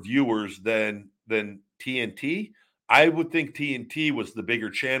more viewers than TNT? I would think TNT was the bigger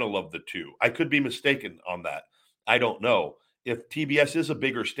channel of the two. I could be mistaken on that. I don't know. If TBS is a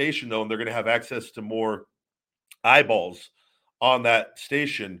bigger station, though, and they're going to have access to more eyeballs on that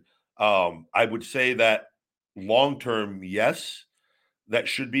station, I would say that long term, yes, that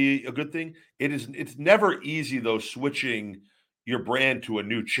should be a good thing. It's never easy though, switching your brand to a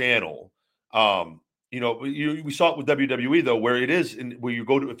new channel. We saw it with WWE though, where it is, where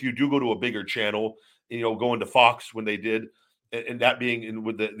if you do go to a bigger channel, going to Fox when they did, and that being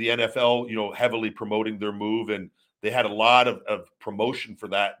with the NFL, heavily promoting their move, and they had a lot of promotion for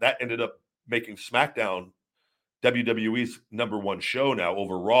that. That ended up making SmackDown WWE's number one show now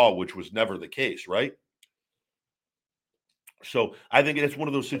over Raw, which was never the case, right? So I think it's one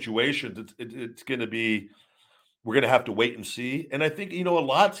of those situations. It's going to be, we're going to have to wait and see. And I think, a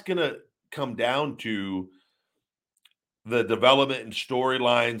lot's going to come down to the development and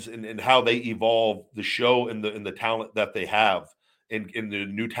storylines and how they evolve the show and the talent that they have and the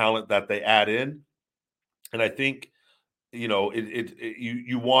new talent that they add in. And I think,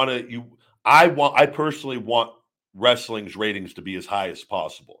 I personally want wrestling's ratings to be as high as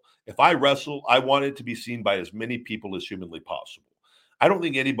possible. If I wrestle, I want it to be seen by as many people as humanly possible. I don't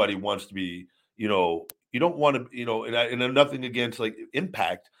think anybody wants to be, you don't want to, and I'm nothing against like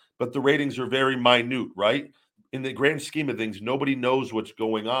Impact, but the ratings are very minute, right? in the grand scheme of things, nobody knows what's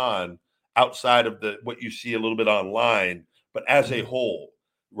going on outside of what you see a little bit online. But as a whole,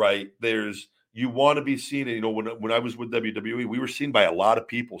 right, you want to be seen. And, when I was with WWE, we were seen by a lot of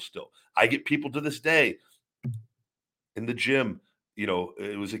people still. I get people to this day in the gym.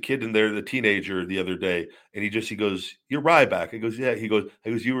 It was a kid in there, the teenager the other day, and he goes, "You're Ryback." He goes, "Yeah." He goes,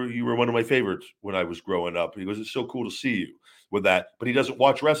 You were one of my favorites when I was growing up." He goes, "It's so cool to see you with that." But he doesn't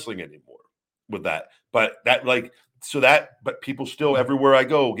watch wrestling anymore with that. But people still, everywhere I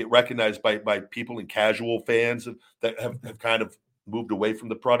go, get recognized by people and casual fans that have kind of moved away from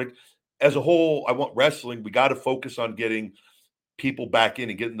the product. As a whole, I want wrestling. We got to focus on getting people back in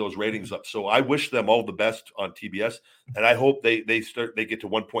and getting those ratings up. So I wish them all the best on TBS, and I hope they get to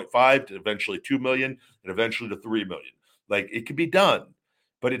 1.5 to eventually 2 million and eventually to 3 million. Like, it could be done,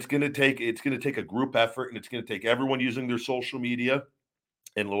 but it's going to take a group effort, and it's going to take everyone using their social media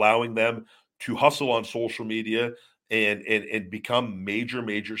and allowing them to hustle on social media and become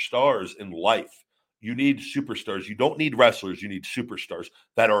major stars in life. You need superstars. You don't need wrestlers. You need superstars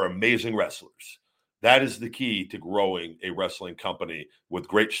that are amazing wrestlers. That is the key to growing a wrestling company with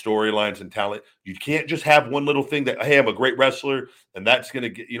great storylines and talent. You can't just have one little thing that, hey, I'm a great wrestler, and that's going to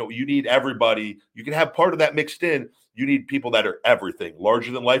get, you need everybody. You can have part of that mixed in. You need people that are everything,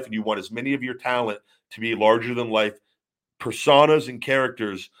 larger than life, and you want as many of your talent to be larger than life personas and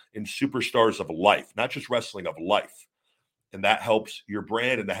characters and superstars of life, not just wrestling, of life. And that helps your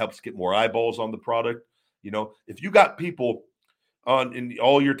brand, and that helps get more eyeballs on the product. If you got people in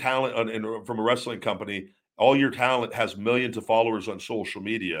all your talent from a wrestling company, all your talent has millions of followers on social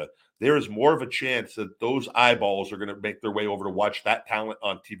media, there is more of a chance that those eyeballs are going to make their way over to watch that talent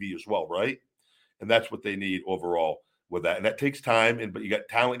on TV as well, right? And that's what they need overall with that. And that takes time. But you got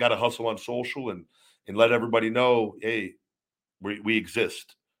talent, got to hustle on social and let everybody know, hey, we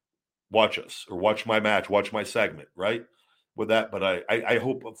exist. Watch us, or watch my match, watch my segment, right? With that. But I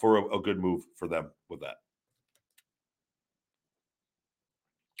hope for a good move for them with that.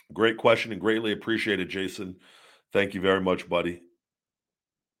 Great question and greatly appreciated, Jason. Thank you very much, buddy.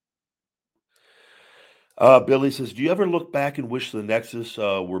 Billy says, "Do you ever look back and wish the Nexus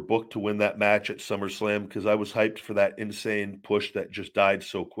were booked to win that match at SummerSlam? Because I was hyped for that insane push that just died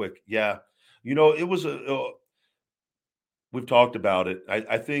so quick." Yeah, it was we've talked about it.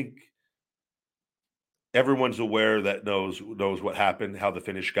 I think everyone's aware that knows what happened, how the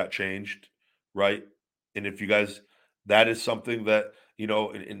finish got changed, right? And if you guys, that is something that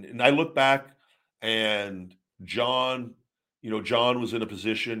and I look back, and John, John was in a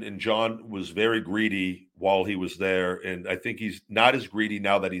position, and John was very greedy while he was there, and I think he's not as greedy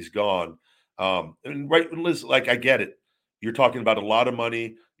now that he's gone. And right, Liz, like, I get it. You're talking about a lot of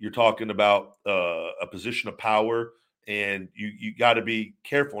money. You're talking about a position of power, and you got to be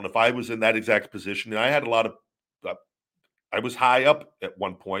careful. And if I was in that exact position, and I had a lot of, I was high up at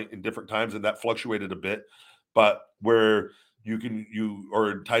one point in different times, and that fluctuated a bit, but where you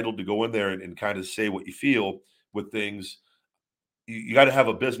are entitled to go in there and kind of say what you feel with things. You got to have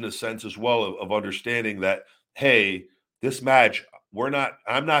a business sense as well of understanding that, hey, this match,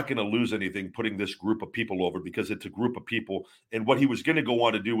 I'm not going to lose anything putting this group of people over, because it's a group of people. And what he was going to go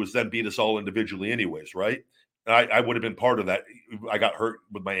on to do was then beat us all individually anyways, right? I would have been part of that. I got hurt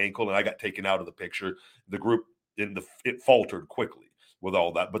with my ankle and I got taken out of the picture. The group it faltered quickly with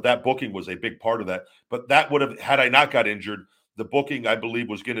all that, but that booking was a big part of that. But that would have, had I not got injured, the booking, I believe,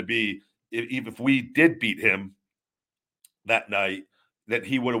 was going to be, if we did beat him that night, that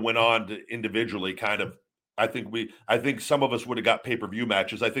he would have went on to individually kind of, I think some of us would have got pay-per-view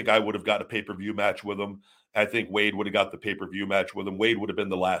matches. I think I would have got a pay-per-view match with him. I think Wade would have got the pay-per-view match with him. Wade would have been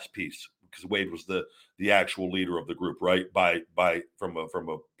the last piece, because Wade was the actual leader of the group, right? From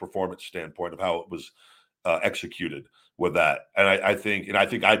a performance standpoint of how it was executed with that. And I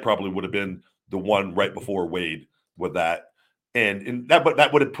think I probably would have been the one right before Wade with that. And that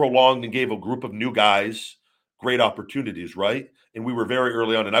would have prolonged and gave a group of new guys great opportunities, right? And we were very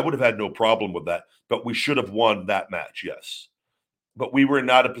early on, and I would have had no problem with that. But we should have won that match, yes. But we were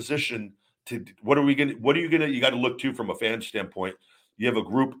not in a position to. You got to look to from a fan standpoint. You have a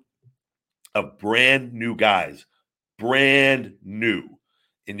group of brand new guys, brand new.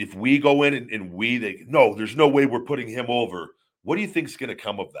 And if we go in no, there's no way we're putting him over. What do you think is going to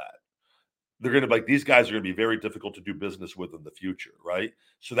come of that? They're going to be like, these guys are going to be very difficult to do business with in the future, right?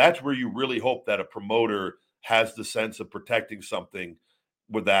 So that's where you really hope that a promoter has the sense of protecting something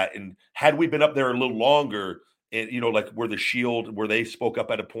with that. And had we been up there a little longer, and like where the Shield, where they spoke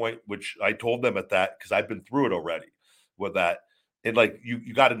up at a point, which I told them at that, because I've been through it already with that. And like,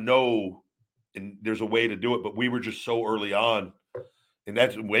 you got to know, and there's a way to do it, but we were just so early on And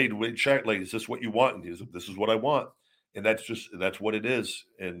that's wait, check. Like, is this what you want? And he's like, this is what I want. And that's what it is.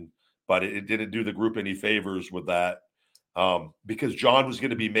 But it didn't do the group any favors with that. Because John was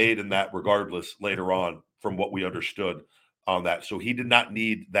going to be made in that regardless later on from what we understood on that. So he did not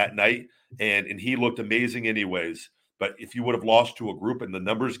need that night. And he looked amazing anyways. But if you would have lost to a group in the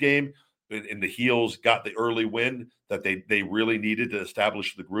numbers game and the heels got the early win that they really needed to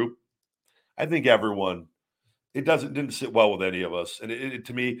establish the group, I think everyone – it didn't sit well with any of us. And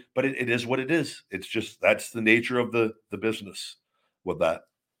to me, but it is what it is. It's just that's the nature of the business with that.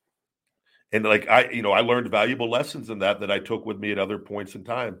 And like I learned valuable lessons in that I took with me at other points in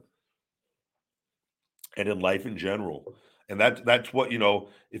time and in life in general. And that's what,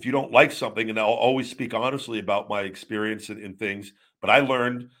 if you don't like something, and I'll always speak honestly about my experience in things, but I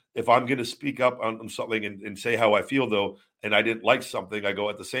learned if I'm going to speak up on something and say how I feel though, and I didn't like something, I go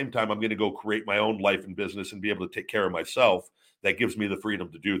at the same time, I'm going to go create my own life and business and be able to take care of myself. That gives me the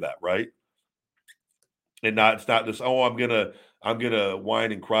freedom to do that. Right. And it's not this, oh, I'm gonna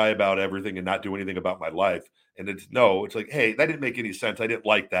whine and cry about everything and not do anything about my life. And it's like, hey, that didn't make any sense. I didn't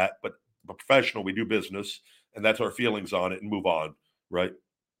like that, but a professional, we do business, and that's our feelings on it, and move on, right?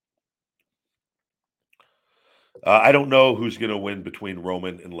 I don't know who's going to win between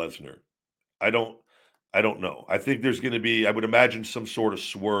Roman and Lesnar. I don't know. I think there's going to be, I would imagine, some sort of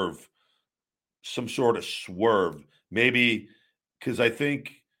swerve, maybe, because I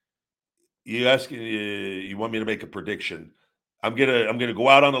think you want me to make a prediction. I'm gonna go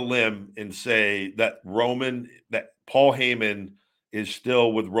out on a limb and say that Paul Heyman is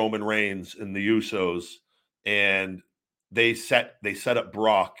still with Roman Reigns and the Usos, and they set up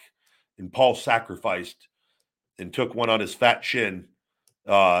Brock, and Paul sacrificed and took one on his fat chin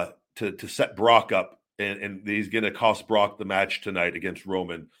to set Brock up, and he's gonna cost Brock the match tonight against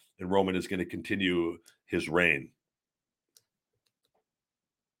Roman, and Roman is gonna continue his reign.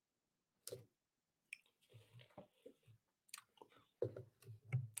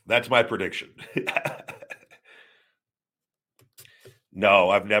 That's my prediction. No,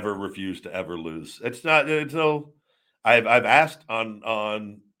 I've never refused to ever lose. It's not. It's no. I've asked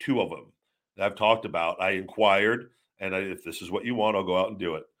on two of them that I've talked about. I inquired, and if this is what you want, I'll go out and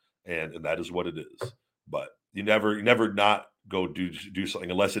do it, and that is what it is. But you never not go do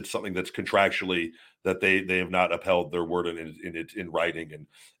something unless it's something that's contractually that they have not upheld their word in writing. And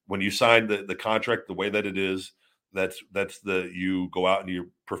when you sign the contract the way that it is, that's you go out and you're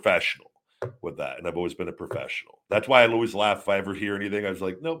professional with that. And I've always been a professional. That's why I always laugh if I ever hear anything. I was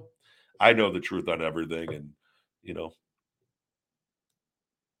like, nope, I know the truth on everything. And,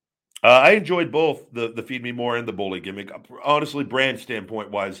 I enjoyed both the Feed Me More and the Bully gimmick. Honestly, brand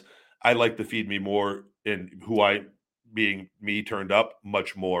standpoint wise, I like the Feed Me More and who I, being me, turned up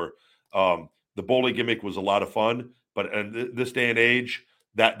much more. The Bully gimmick was a lot of fun, but in this day and age,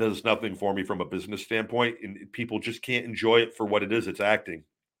 that does nothing for me from a business standpoint. And people just can't enjoy it for what it is. It's acting.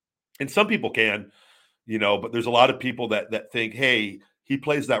 And some people can, but there's a lot of people that think, hey, he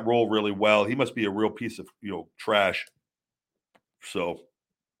plays that role really well. He must be a real piece of, trash. So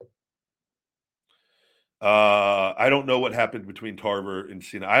I don't know what happened between Tarver and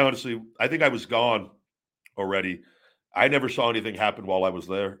Cena. I think I was gone already. I never saw anything happen while I was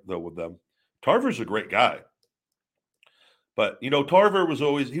there, though, with them. Tarver's a great guy. But, Tarver was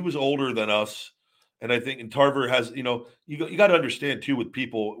older than us. And I think, and Tarver has, you got to understand too, with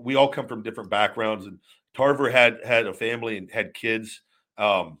people, we all come from different backgrounds, and Tarver had a family and had kids.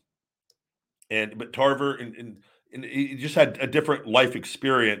 But Tarver and he just had a different life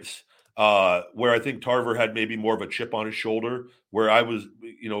experience, where I think Tarver had maybe more of a chip on his shoulder, where I was,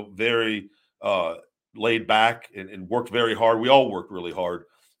 very laid back and worked very hard. We all worked really hard.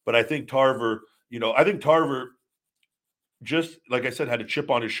 But I think Tarver, just like I said, had a chip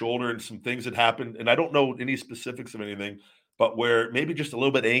on his shoulder and some things that happened. And I don't know any specifics of anything, but where maybe just a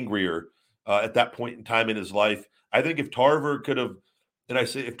little bit angrier at that point in time in his life. I think if Tarver could have,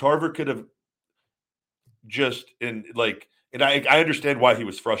 just and I understand why he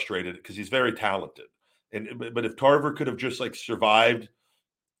was frustrated because he's very talented. But if Tarver could have just survived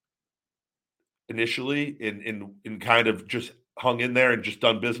initially and kind of just hung in there and just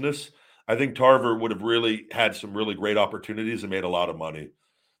done business, I think Tarver would have really had some really great opportunities and made a lot of money.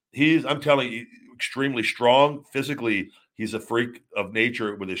 I'm telling you, extremely strong physically. He's a freak of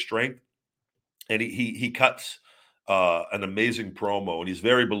nature with his strength, and he cuts an amazing promo, and he's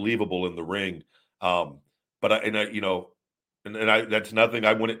very believable in the ring. That's nothing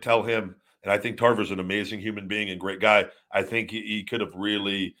I wouldn't tell him. And I think Tarver's an amazing human being and great guy. I think he could have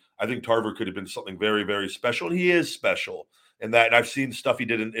I think Tarver could have been something very, very special, and he is special. And I've seen stuff he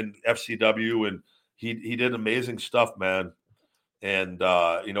did in FCW, and he did amazing stuff, man. And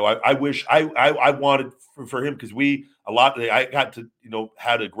I wish I wanted for him because I got to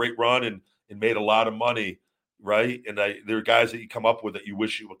had a great run and made a lot of money, right? And there are guys that you come up with that you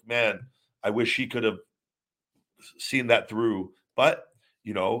wish man, I wish he could have seen that through. But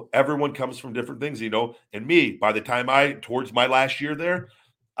everyone comes from different things, and me, by the time towards my last year there,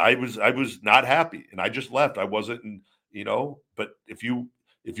 I was not happy and I just left. I wasn't, but if you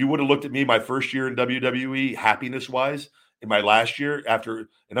would have looked at me my first year in WWE happiness wise in my last year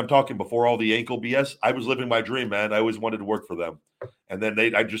and I'm talking before all the ankle BS, I was living my dream, man. I always wanted to work for them. And then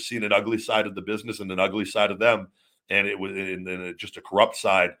I just seen an ugly side of the business and an ugly side of them. And it was just a corrupt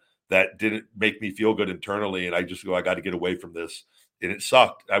side that didn't make me feel good internally. And I just go, I got to get away from this. And it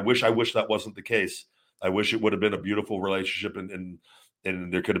sucked. I wish that wasn't the case. I wish it would have been a beautiful relationship and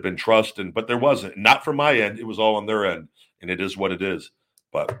there could have been trust, but there wasn't. Not from my end. It was all on their end, and it is what it is.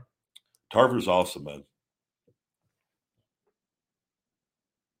 But Tarver's awesome, man.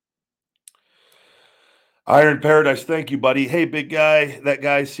 Iron Paradise, thank you, buddy. Hey, big guy. That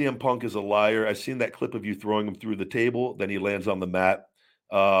guy, CM Punk, is a liar. I seen that clip of you throwing him through the table. Then he lands on the mat.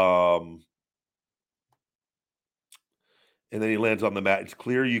 And then he lands on the mat. It's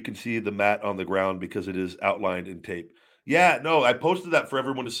clear you can see the mat on the ground because it is outlined in tape. Yeah, no, I posted that for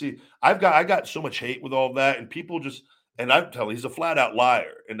everyone to see. I got so much hate with all that, and people just I'm telling he's a flat out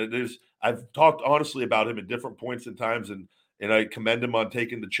liar. And I've talked honestly about him at different points and times, and I commend him on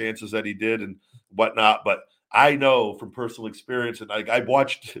taking the chances that he did and whatnot. But I know from personal experience, and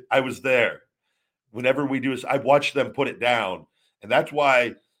I was there. Whenever we do this, I watched them put it down, and that's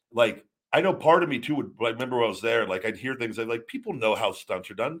why, I know part of me too would. I remember when I was there, I'd hear things like, people know how stunts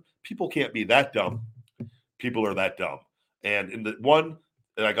are done. People can't be that dumb. People are that dumb. And in the one,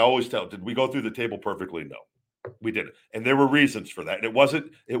 like I always tell, did we go through the table perfectly? No, we didn't. And there were reasons for that. And it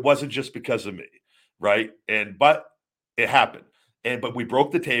wasn't just because of me, right? But it happened. But we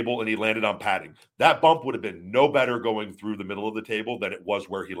broke the table and he landed on padding. That bump would have been no better going through the middle of the table than it was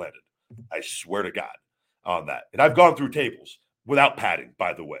where he landed. I swear to God on that. And I've gone through tables without padding,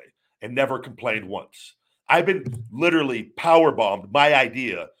 by the way, and never complained once. I've been literally power bombed my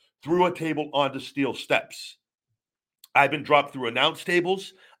idea through a table onto steel steps. I've been dropped through announce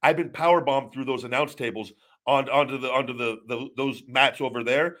tables. I've been power bombed through those announce tables onto those mats over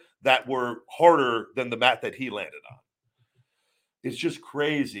there that were harder than the mat that he landed on. It's just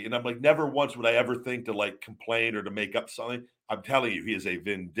crazy. And I'm like, never once would I ever think to complain or to make up something. I'm telling you, he is a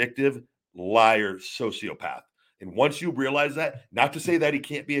vindictive liar sociopath. And once you realize that, not to say that he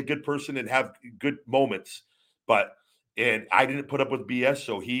can't be a good person and have good moments, and I didn't put up with BS,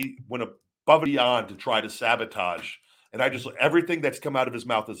 so he went above and beyond to try to sabotage. And everything that's come out of his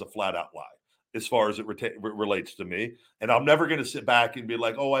mouth is a flat out lie as far as it relates to me. And I'm never going to sit back and be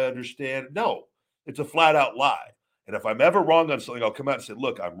like, oh, I understand. No, it's a flat out lie. And if I'm ever wrong on something, I'll come out and say,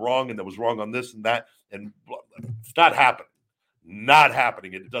 look, I'm wrong and that was wrong on this and that. And it's not happening. Not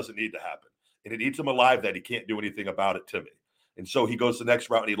happening. And it doesn't need to happen. And it eats him alive that he can't do anything about it to me. And so he goes the next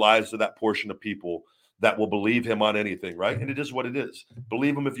route and he lies to that portion of people that will believe him on anything, right? And it is what it is.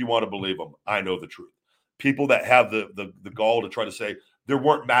 Believe him if you want to believe him. I know the truth. People that have the gall to try to say there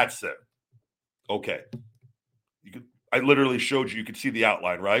weren't mats there. Okay. I literally showed you. You could see the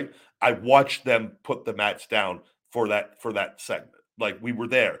outline, right? I watched them put the mats down for that segment. We were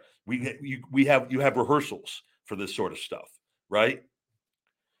there. You have rehearsals for this sort of stuff, right?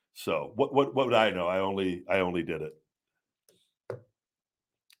 So what would I know? I only did it.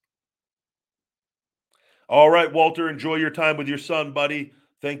 All right, Walter, enjoy your time with your son, buddy.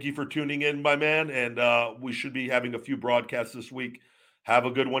 Thank you for tuning in, my man. And we should be having a few broadcasts this week. Have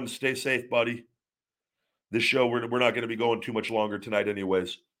a good one. Stay safe, buddy. This show, we're not going to be going too much longer tonight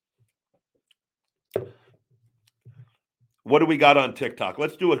anyways. What do we got on TikTok?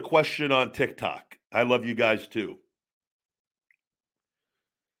 Let's do a question on TikTok. I love you guys too.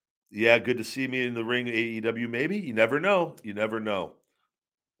 Yeah, good to see me in the ring, AEW, maybe. You never know. You never know.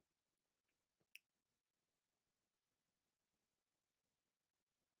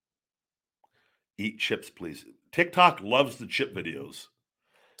 Eat chips, please. TikTok loves the chip videos.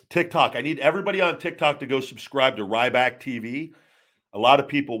 TikTok, I need everybody on TikTok to go subscribe to Ryback TV. A lot of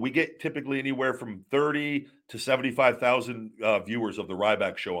people, we get typically anywhere from 30 to 75,000 viewers of the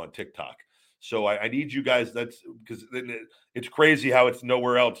Ryback show on TikTok. So I need you guys. That's because it's crazy how it's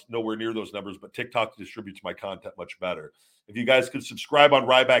nowhere near those numbers, but TikTok distributes my content much better. If you guys could subscribe on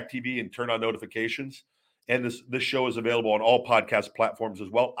Ryback TV and turn on notifications, and this show is available on all podcast platforms as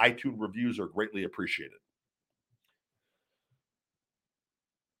well. iTunes reviews are greatly appreciated.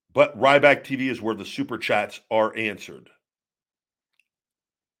 But Ryback TV is where the super chats are answered.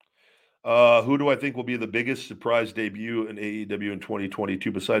 Who do I think will be the biggest surprise debut in AEW in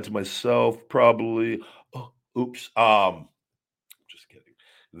 2022 besides myself? Probably. Oh, oops. Just kidding.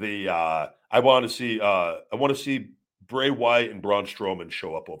 I want to see Bray Wyatt and Braun Strowman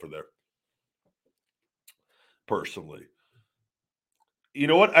show up over there. Personally, you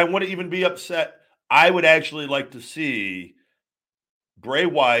know what? I want to even be upset. I would actually like to see Bray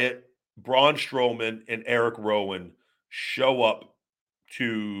Wyatt, Braun Strowman, and Eric Rowan show up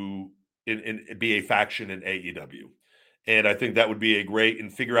to be a faction in AEW. And I think that would be a great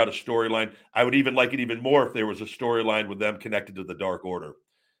and figure out a storyline. I would even like it even more if there was a storyline with them connected to the Dark Order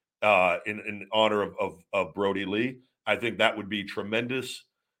in honor of Brody Lee. I think that would be tremendous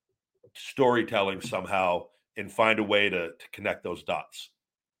storytelling somehow and find a way to connect those dots.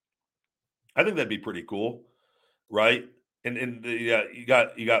 I think that'd be pretty cool, right? And you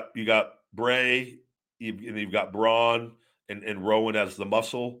got Bray, you've got Braun and Rowan as the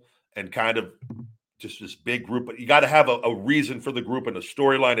muscle, and kind of just this big group. But you got to have a reason for the group and a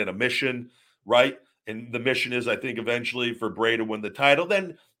storyline and a mission, right? And the mission is, I think, eventually for Bray to win the title.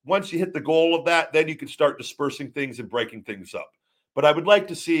 Then once you hit the goal of that, then you can start dispersing things and breaking things up. But I would like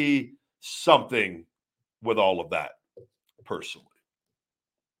to see something with all of that, personally.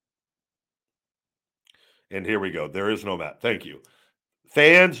 And here we go. There is no Matt. Thank you.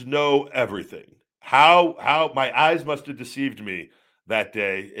 Fans know everything. How my eyes must have deceived me that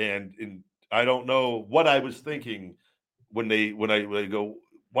day, and I don't know what I was thinking when they go,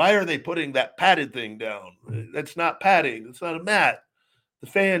 why are they putting that padded thing down? That's not padding. It's not a mat. The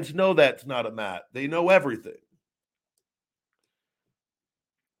fans know that's not a mat. They know everything.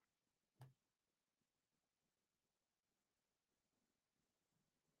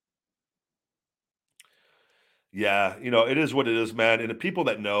 Yeah, it is what it is, man. And the people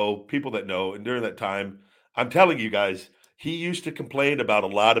that know, and during that time, I'm telling you guys, he used to complain about a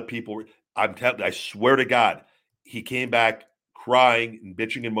lot of people. I swear to God, he came back crying and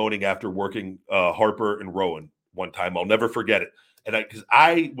bitching and moaning after working Harper and Rowan one time. I'll never forget it. And because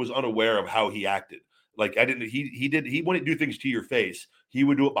I was unaware of how he acted. Like I didn't, he wouldn't do things to your face. He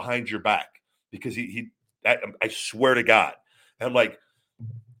would do it behind your back because I swear to God. And I'm like,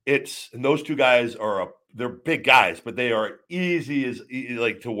 and those two guys they're big guys, but they are easy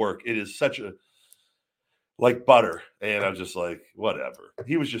to work. It is such a like butter. And I'm just like, whatever.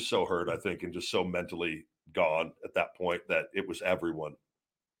 He was just so hurt, I think, and just so mentally gone at that point that it was everyone.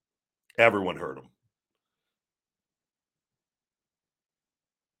 Everyone hurt him.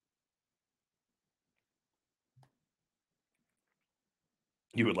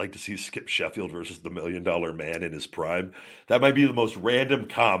 You would like to see Skip Sheffield versus the $1 Million Man in his prime. That might be the most random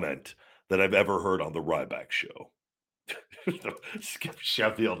comment that I've ever heard on the Ryback show. Skip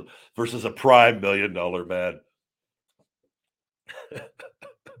Sheffield versus a prime $1 Million Man.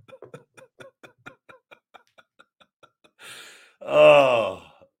 Oh,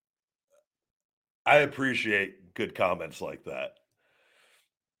 I appreciate good comments like that.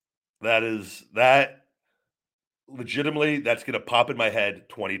 That legitimately, that's going to pop in my head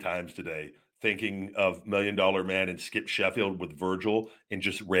 20 times today, thinking of $1 Million Man and Skip Sheffield with Virgil in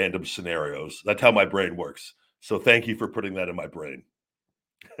just random scenarios. That's how my brain works. So thank you for putting that in my brain.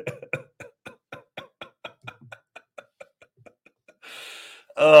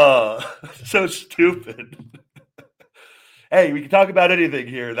 So stupid. Hey, we can talk about anything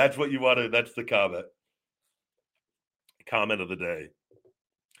here. That's what you want to, that's the comment. Comment of the day.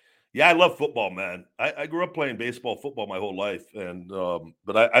 Yeah, I love football, man. I grew up playing baseball, football my whole life, and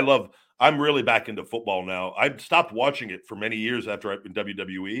but I'm really back into football now. I stopped watching it for many years after I've been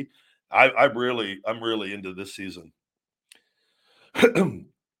WWE. I'm really into this season.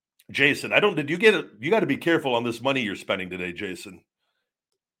 Jason, did you get it? You got to be careful on this money you're spending today, Jason.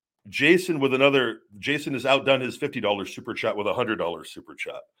 Jason has outdone his $50 super chat with a $100 super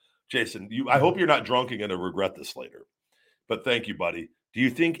chat. Jason, I hope you're not drunk and going to regret this later. But thank you, buddy. Do you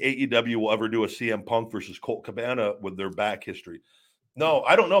think AEW will ever do a CM Punk versus Colt Cabana with their back history? No,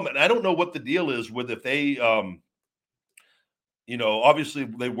 I don't know, man. I don't know what the deal is with if they, obviously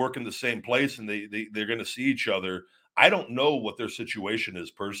they work in the same place and they're going to see each other. I don't know what their situation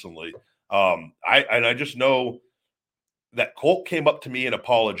is personally. I just know that Colt came up to me and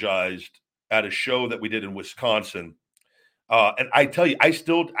apologized at a show that we did in Wisconsin. And I tell you, I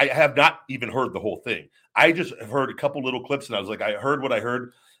have not even heard the whole thing. I just heard a couple little clips and I was like, I heard what I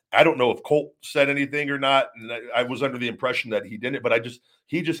heard. I don't know if Colt said anything or not. And I was under the impression that he didn't, but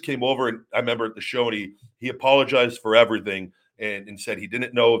he just came over and I remember at the show and he apologized for everything and said he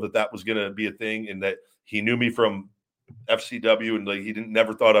didn't know that was going to be a thing and that he knew me from FCW and like he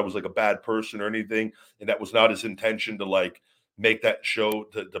never thought I was like a bad person or anything. And that was not his intention to like make that show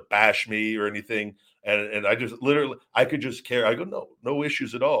to bash me or anything. And I just literally, I could just care. I go, no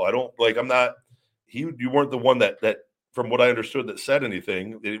issues at all. I don't like, I'm not, you weren't the one that from what I understood that said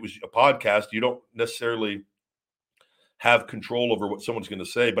anything. It was a podcast. You don't necessarily have control over what someone's going to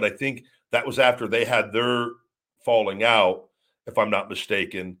say. But I think that was after they had their falling out, if I'm not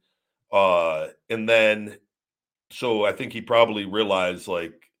mistaken. And then, so I think he probably realized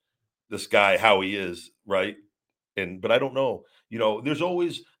like this guy, how he is, right? But I don't know, there's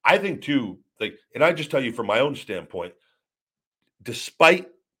always, I think too, like, and I just tell you from my own standpoint, despite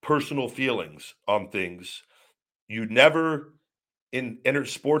personal feelings on things, you never in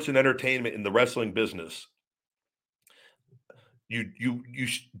sports and entertainment in the wrestling business, you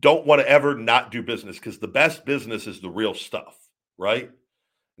don't want to ever not do business because the best business is the real stuff, right?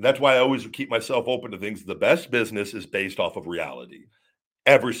 And that's why I always keep myself open to things. The best business is based off of reality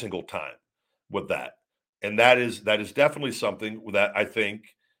every single time with that. And that is definitely something that I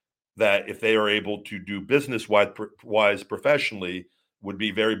think that if they are able to do business wise professionally would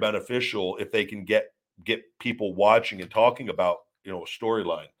be very beneficial if they can get people watching and talking about, a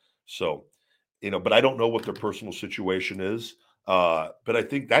storyline. So, but I don't know what their personal situation is. But I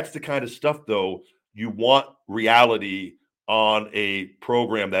think that's the kind of stuff though, you want reality on a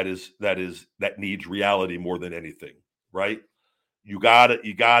program that needs reality more than anything, right? We got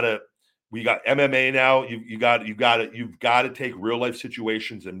MMA now. You've got to take real life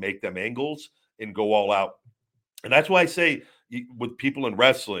situations and make them angles and go all out. And that's why I say with people in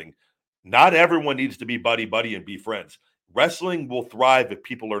wrestling, not everyone needs to be buddy and be friends. Wrestling will thrive if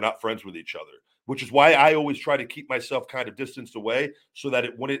people are not friends with each other, which is why I always try to keep myself kind of distanced away so that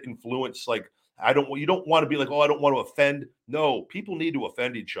it wouldn't influence. Like, you don't want to be like, oh, I don't want to offend. No, people need to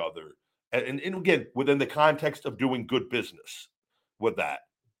offend each other. And again, within the context of doing good business with that.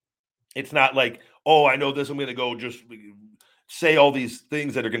 It's not like, oh, I know this, I'm going to go just say all these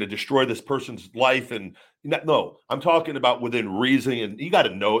things that are going to destroy this person's life. And no, I'm talking about within reason. And you got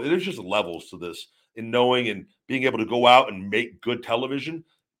to know, there's just levels to this in knowing and being able to go out and make good television.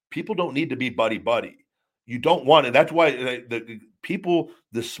 People don't need to be buddy. You don't want it. That's why the people,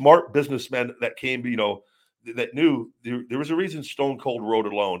 the smart businessmen that came, that knew there was a reason Stone Cold wrote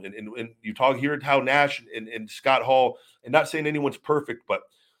Alone. And you talk here at how Nash and Scott Hall, and not saying anyone's perfect, but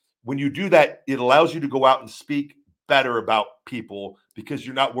when you do that, it allows you to go out and speak better about people because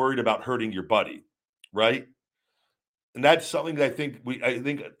you're not worried about hurting your buddy, right? And that's something that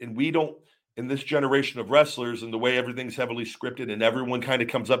we don't, in this generation of wrestlers and the way everything's heavily scripted and everyone kind of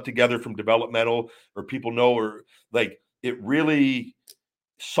comes up together from developmental or people know, or like it really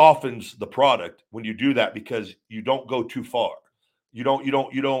softens the product when you do that because you don't go too far. You don't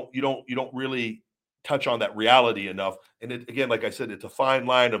really touch on that reality enough. And it, again, like I said, it's a fine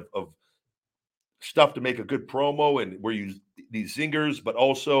line of stuff to make a good promo and where you these zingers, but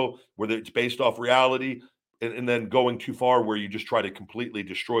also whether it's based off reality and then going too far where you just try to completely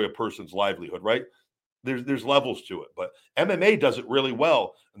destroy a person's livelihood, right? There's levels to it, but MMA does it really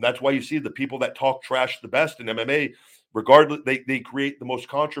well. And that's why you see the people that talk trash the best in MMA, regardless, they create the most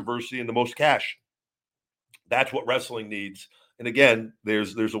controversy and the most cash. That's what wrestling needs. And again,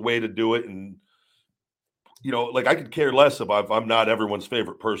 there's a way to do it. And, like I could care less if I'm not everyone's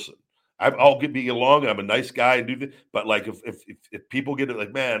favorite person. I'll be along. I'm a nice guy and do this. But like, if people get it,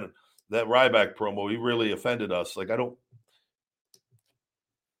 like, man, that Ryback promo, he really offended us. Like, I don't,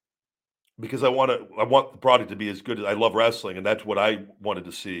 because I want the product to be as good as I love wrestling. And that's what I wanted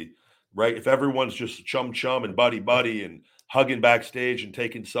to see, right? If everyone's just chum and buddy and hugging backstage and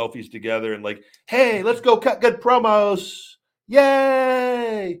taking selfies together and like, hey, let's go cut good promos.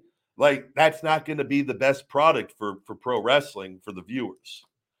 Yay. Like, that's not going to be the best product for pro wrestling for the viewers.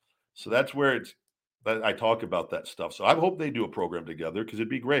 So that's where I talk about that stuff. So I hope they do a program together because it'd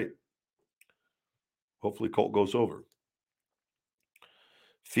be great. Hopefully Colt goes over.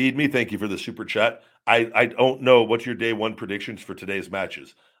 Feed me. Thank you for the super chat. I don't know what's your day one predictions for today's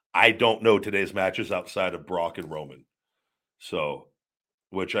matches. I don't know today's matches outside of Brock and Roman. So,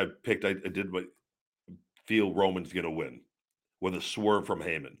 which I picked, I did feel Roman's going to win with a swerve from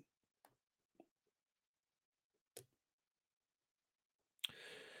Heyman.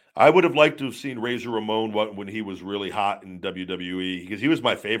 I would have liked to have seen Razor Ramon when he was really hot in WWE because he was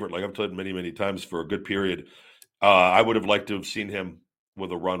my favorite. Like I've told many, many times for a good period. I would have liked to have seen him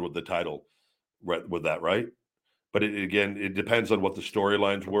with a run with the title with that, right? But it depends on what the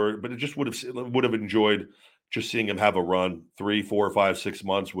storylines were. But it just would have enjoyed just seeing him have a run. 3, 4, 5, 6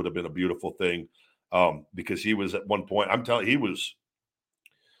 months would have been a beautiful thing because he was at one point. I thought he was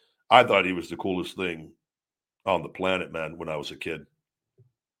the coolest thing on the planet, man, when I was a kid.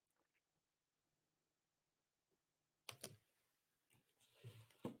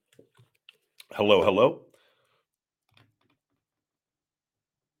 Hello, hello.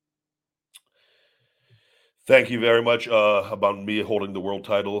 Thank you very much. About me holding the world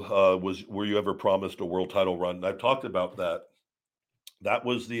title. Were you ever promised a world title run? I've talked about that. That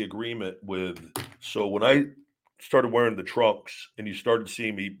was the agreement with. So when I started wearing the trunks and you started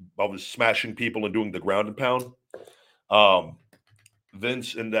seeing me, I was smashing people and doing the ground and pound. Um,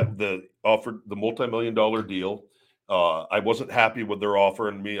 Vince and that the offered the multi-million-dollar deal. I wasn't happy with their offer,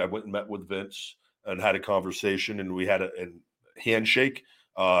 and me. I went and met with Vince and had a conversation, and we had a handshake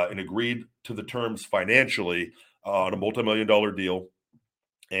and agreed to the terms financially on a multi-million-dollar deal.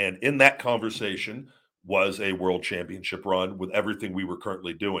 And in that conversation was a world championship run with everything we were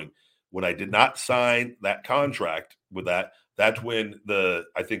currently doing. When I did not sign that contract with that, that's when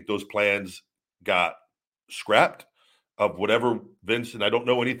I think those plans got scrapped of whatever Vince, and I don't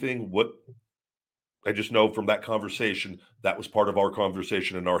know anything what I just know from that conversation that was part of our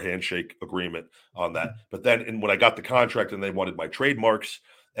conversation and our handshake agreement on that. But then, and when I got the contract and they wanted my trademarks,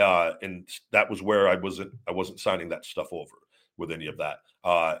 and that was where I wasn't signing that stuff over with any of that.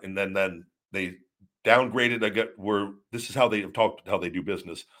 And then they downgraded. I get where this is how they have talked how they do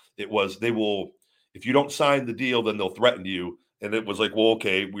business. It was they will if you don't sign the deal, then they'll threaten you. And it was like, well,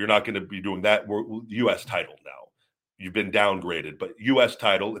 okay, we're not going to be doing that. We're U.S. title now. You've been downgraded, but U.S.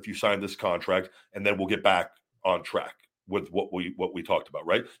 title if you sign this contract, and then we'll get back on track with what we talked about,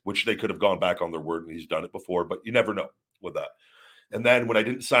 right? Which they could have gone back on their word, and he's done it before, but you never know with that. And then when I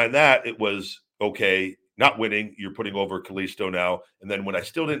didn't sign that, it was okay, not winning. You're putting over Kalisto now. And then when I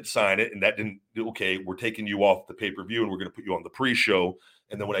still didn't sign it, and that didn't okay, we're taking you off the pay-per-view, and we're going to put you on the pre-show.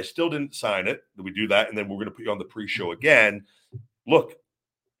 And then when I still didn't sign it, we do that, and then we're going to put you on the pre-show again. Look,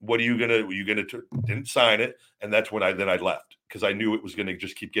 what are you gonna didn't sign it, and that's when I left because I knew it was gonna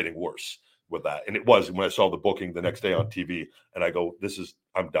just keep getting worse with that. And it was when I saw the booking the next day on TV, and I go,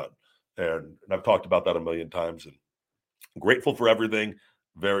 I'm done. And I've talked about that a million times, and I'm grateful for everything.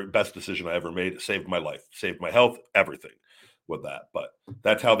 Very best decision I ever made. It saved my life, saved my health, everything with that. But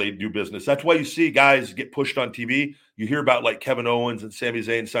that's how they do business. That's why you see guys get pushed on TV. You hear about like Kevin Owens and Sami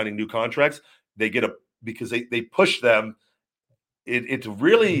Zayn signing new contracts. They get because they push them. It's a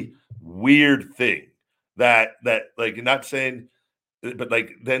really weird thing that like not saying but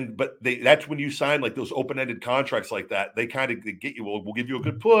like then but they that's when you sign like those open-ended contracts like that. They kind of get you, well, we'll give you a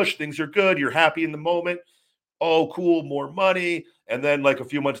good push, things are good, you're happy in the moment, oh cool, more money, and then like a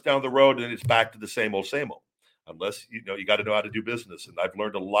few months down the road and it's back to the same old unless you got to know how to do business. And I've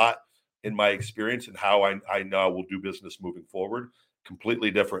learned a lot in my experience and how I now will do business moving forward, completely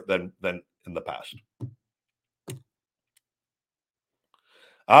different than in the past.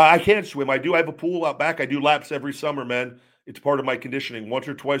 I can't swim. I do. I have a pool out back. I do laps every summer, man. It's part of my conditioning, once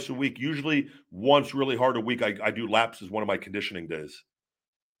or twice a week. Usually once really hard a week. I do laps as one of my conditioning days.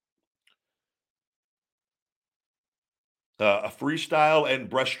 A freestyle and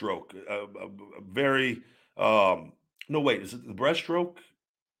breaststroke. Very. No, wait. Is it the breaststroke?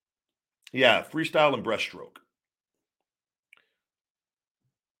 Yeah, freestyle and breaststroke.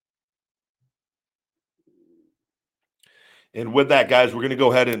 And with that, guys, we're going to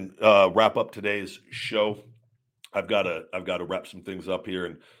go ahead and wrap up today's show. I've got to wrap some things up here,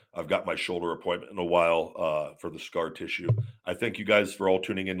 and I've got my shoulder appointment in a while for the scar tissue. I thank you guys for all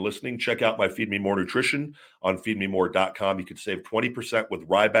tuning in, listening. Check out my Feed Me More Nutrition on feedmemore.com. You can save 20% with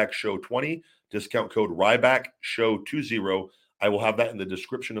Ryback Show 20, discount code Ryback Show 20. I will have that in the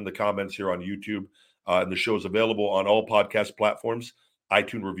description in the comments here on YouTube. And the show is available on all podcast platforms.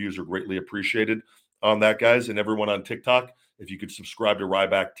 iTunes reviews are greatly appreciated on that, guys, and everyone on TikTok. If you could subscribe to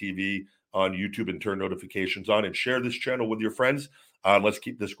Ryback TV on YouTube and turn notifications on and share this channel with your friends. Let's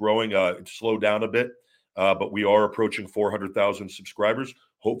keep this growing. It's slowed down a bit, but we are approaching 400,000 subscribers.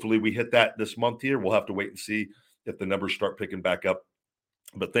 Hopefully we hit that this month here. We'll have to wait and see if the numbers start picking back up.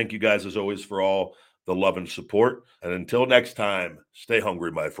 But thank you guys as always for all the love and support. And until next time, stay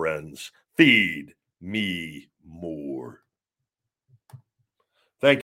hungry, my friends. Feed me more.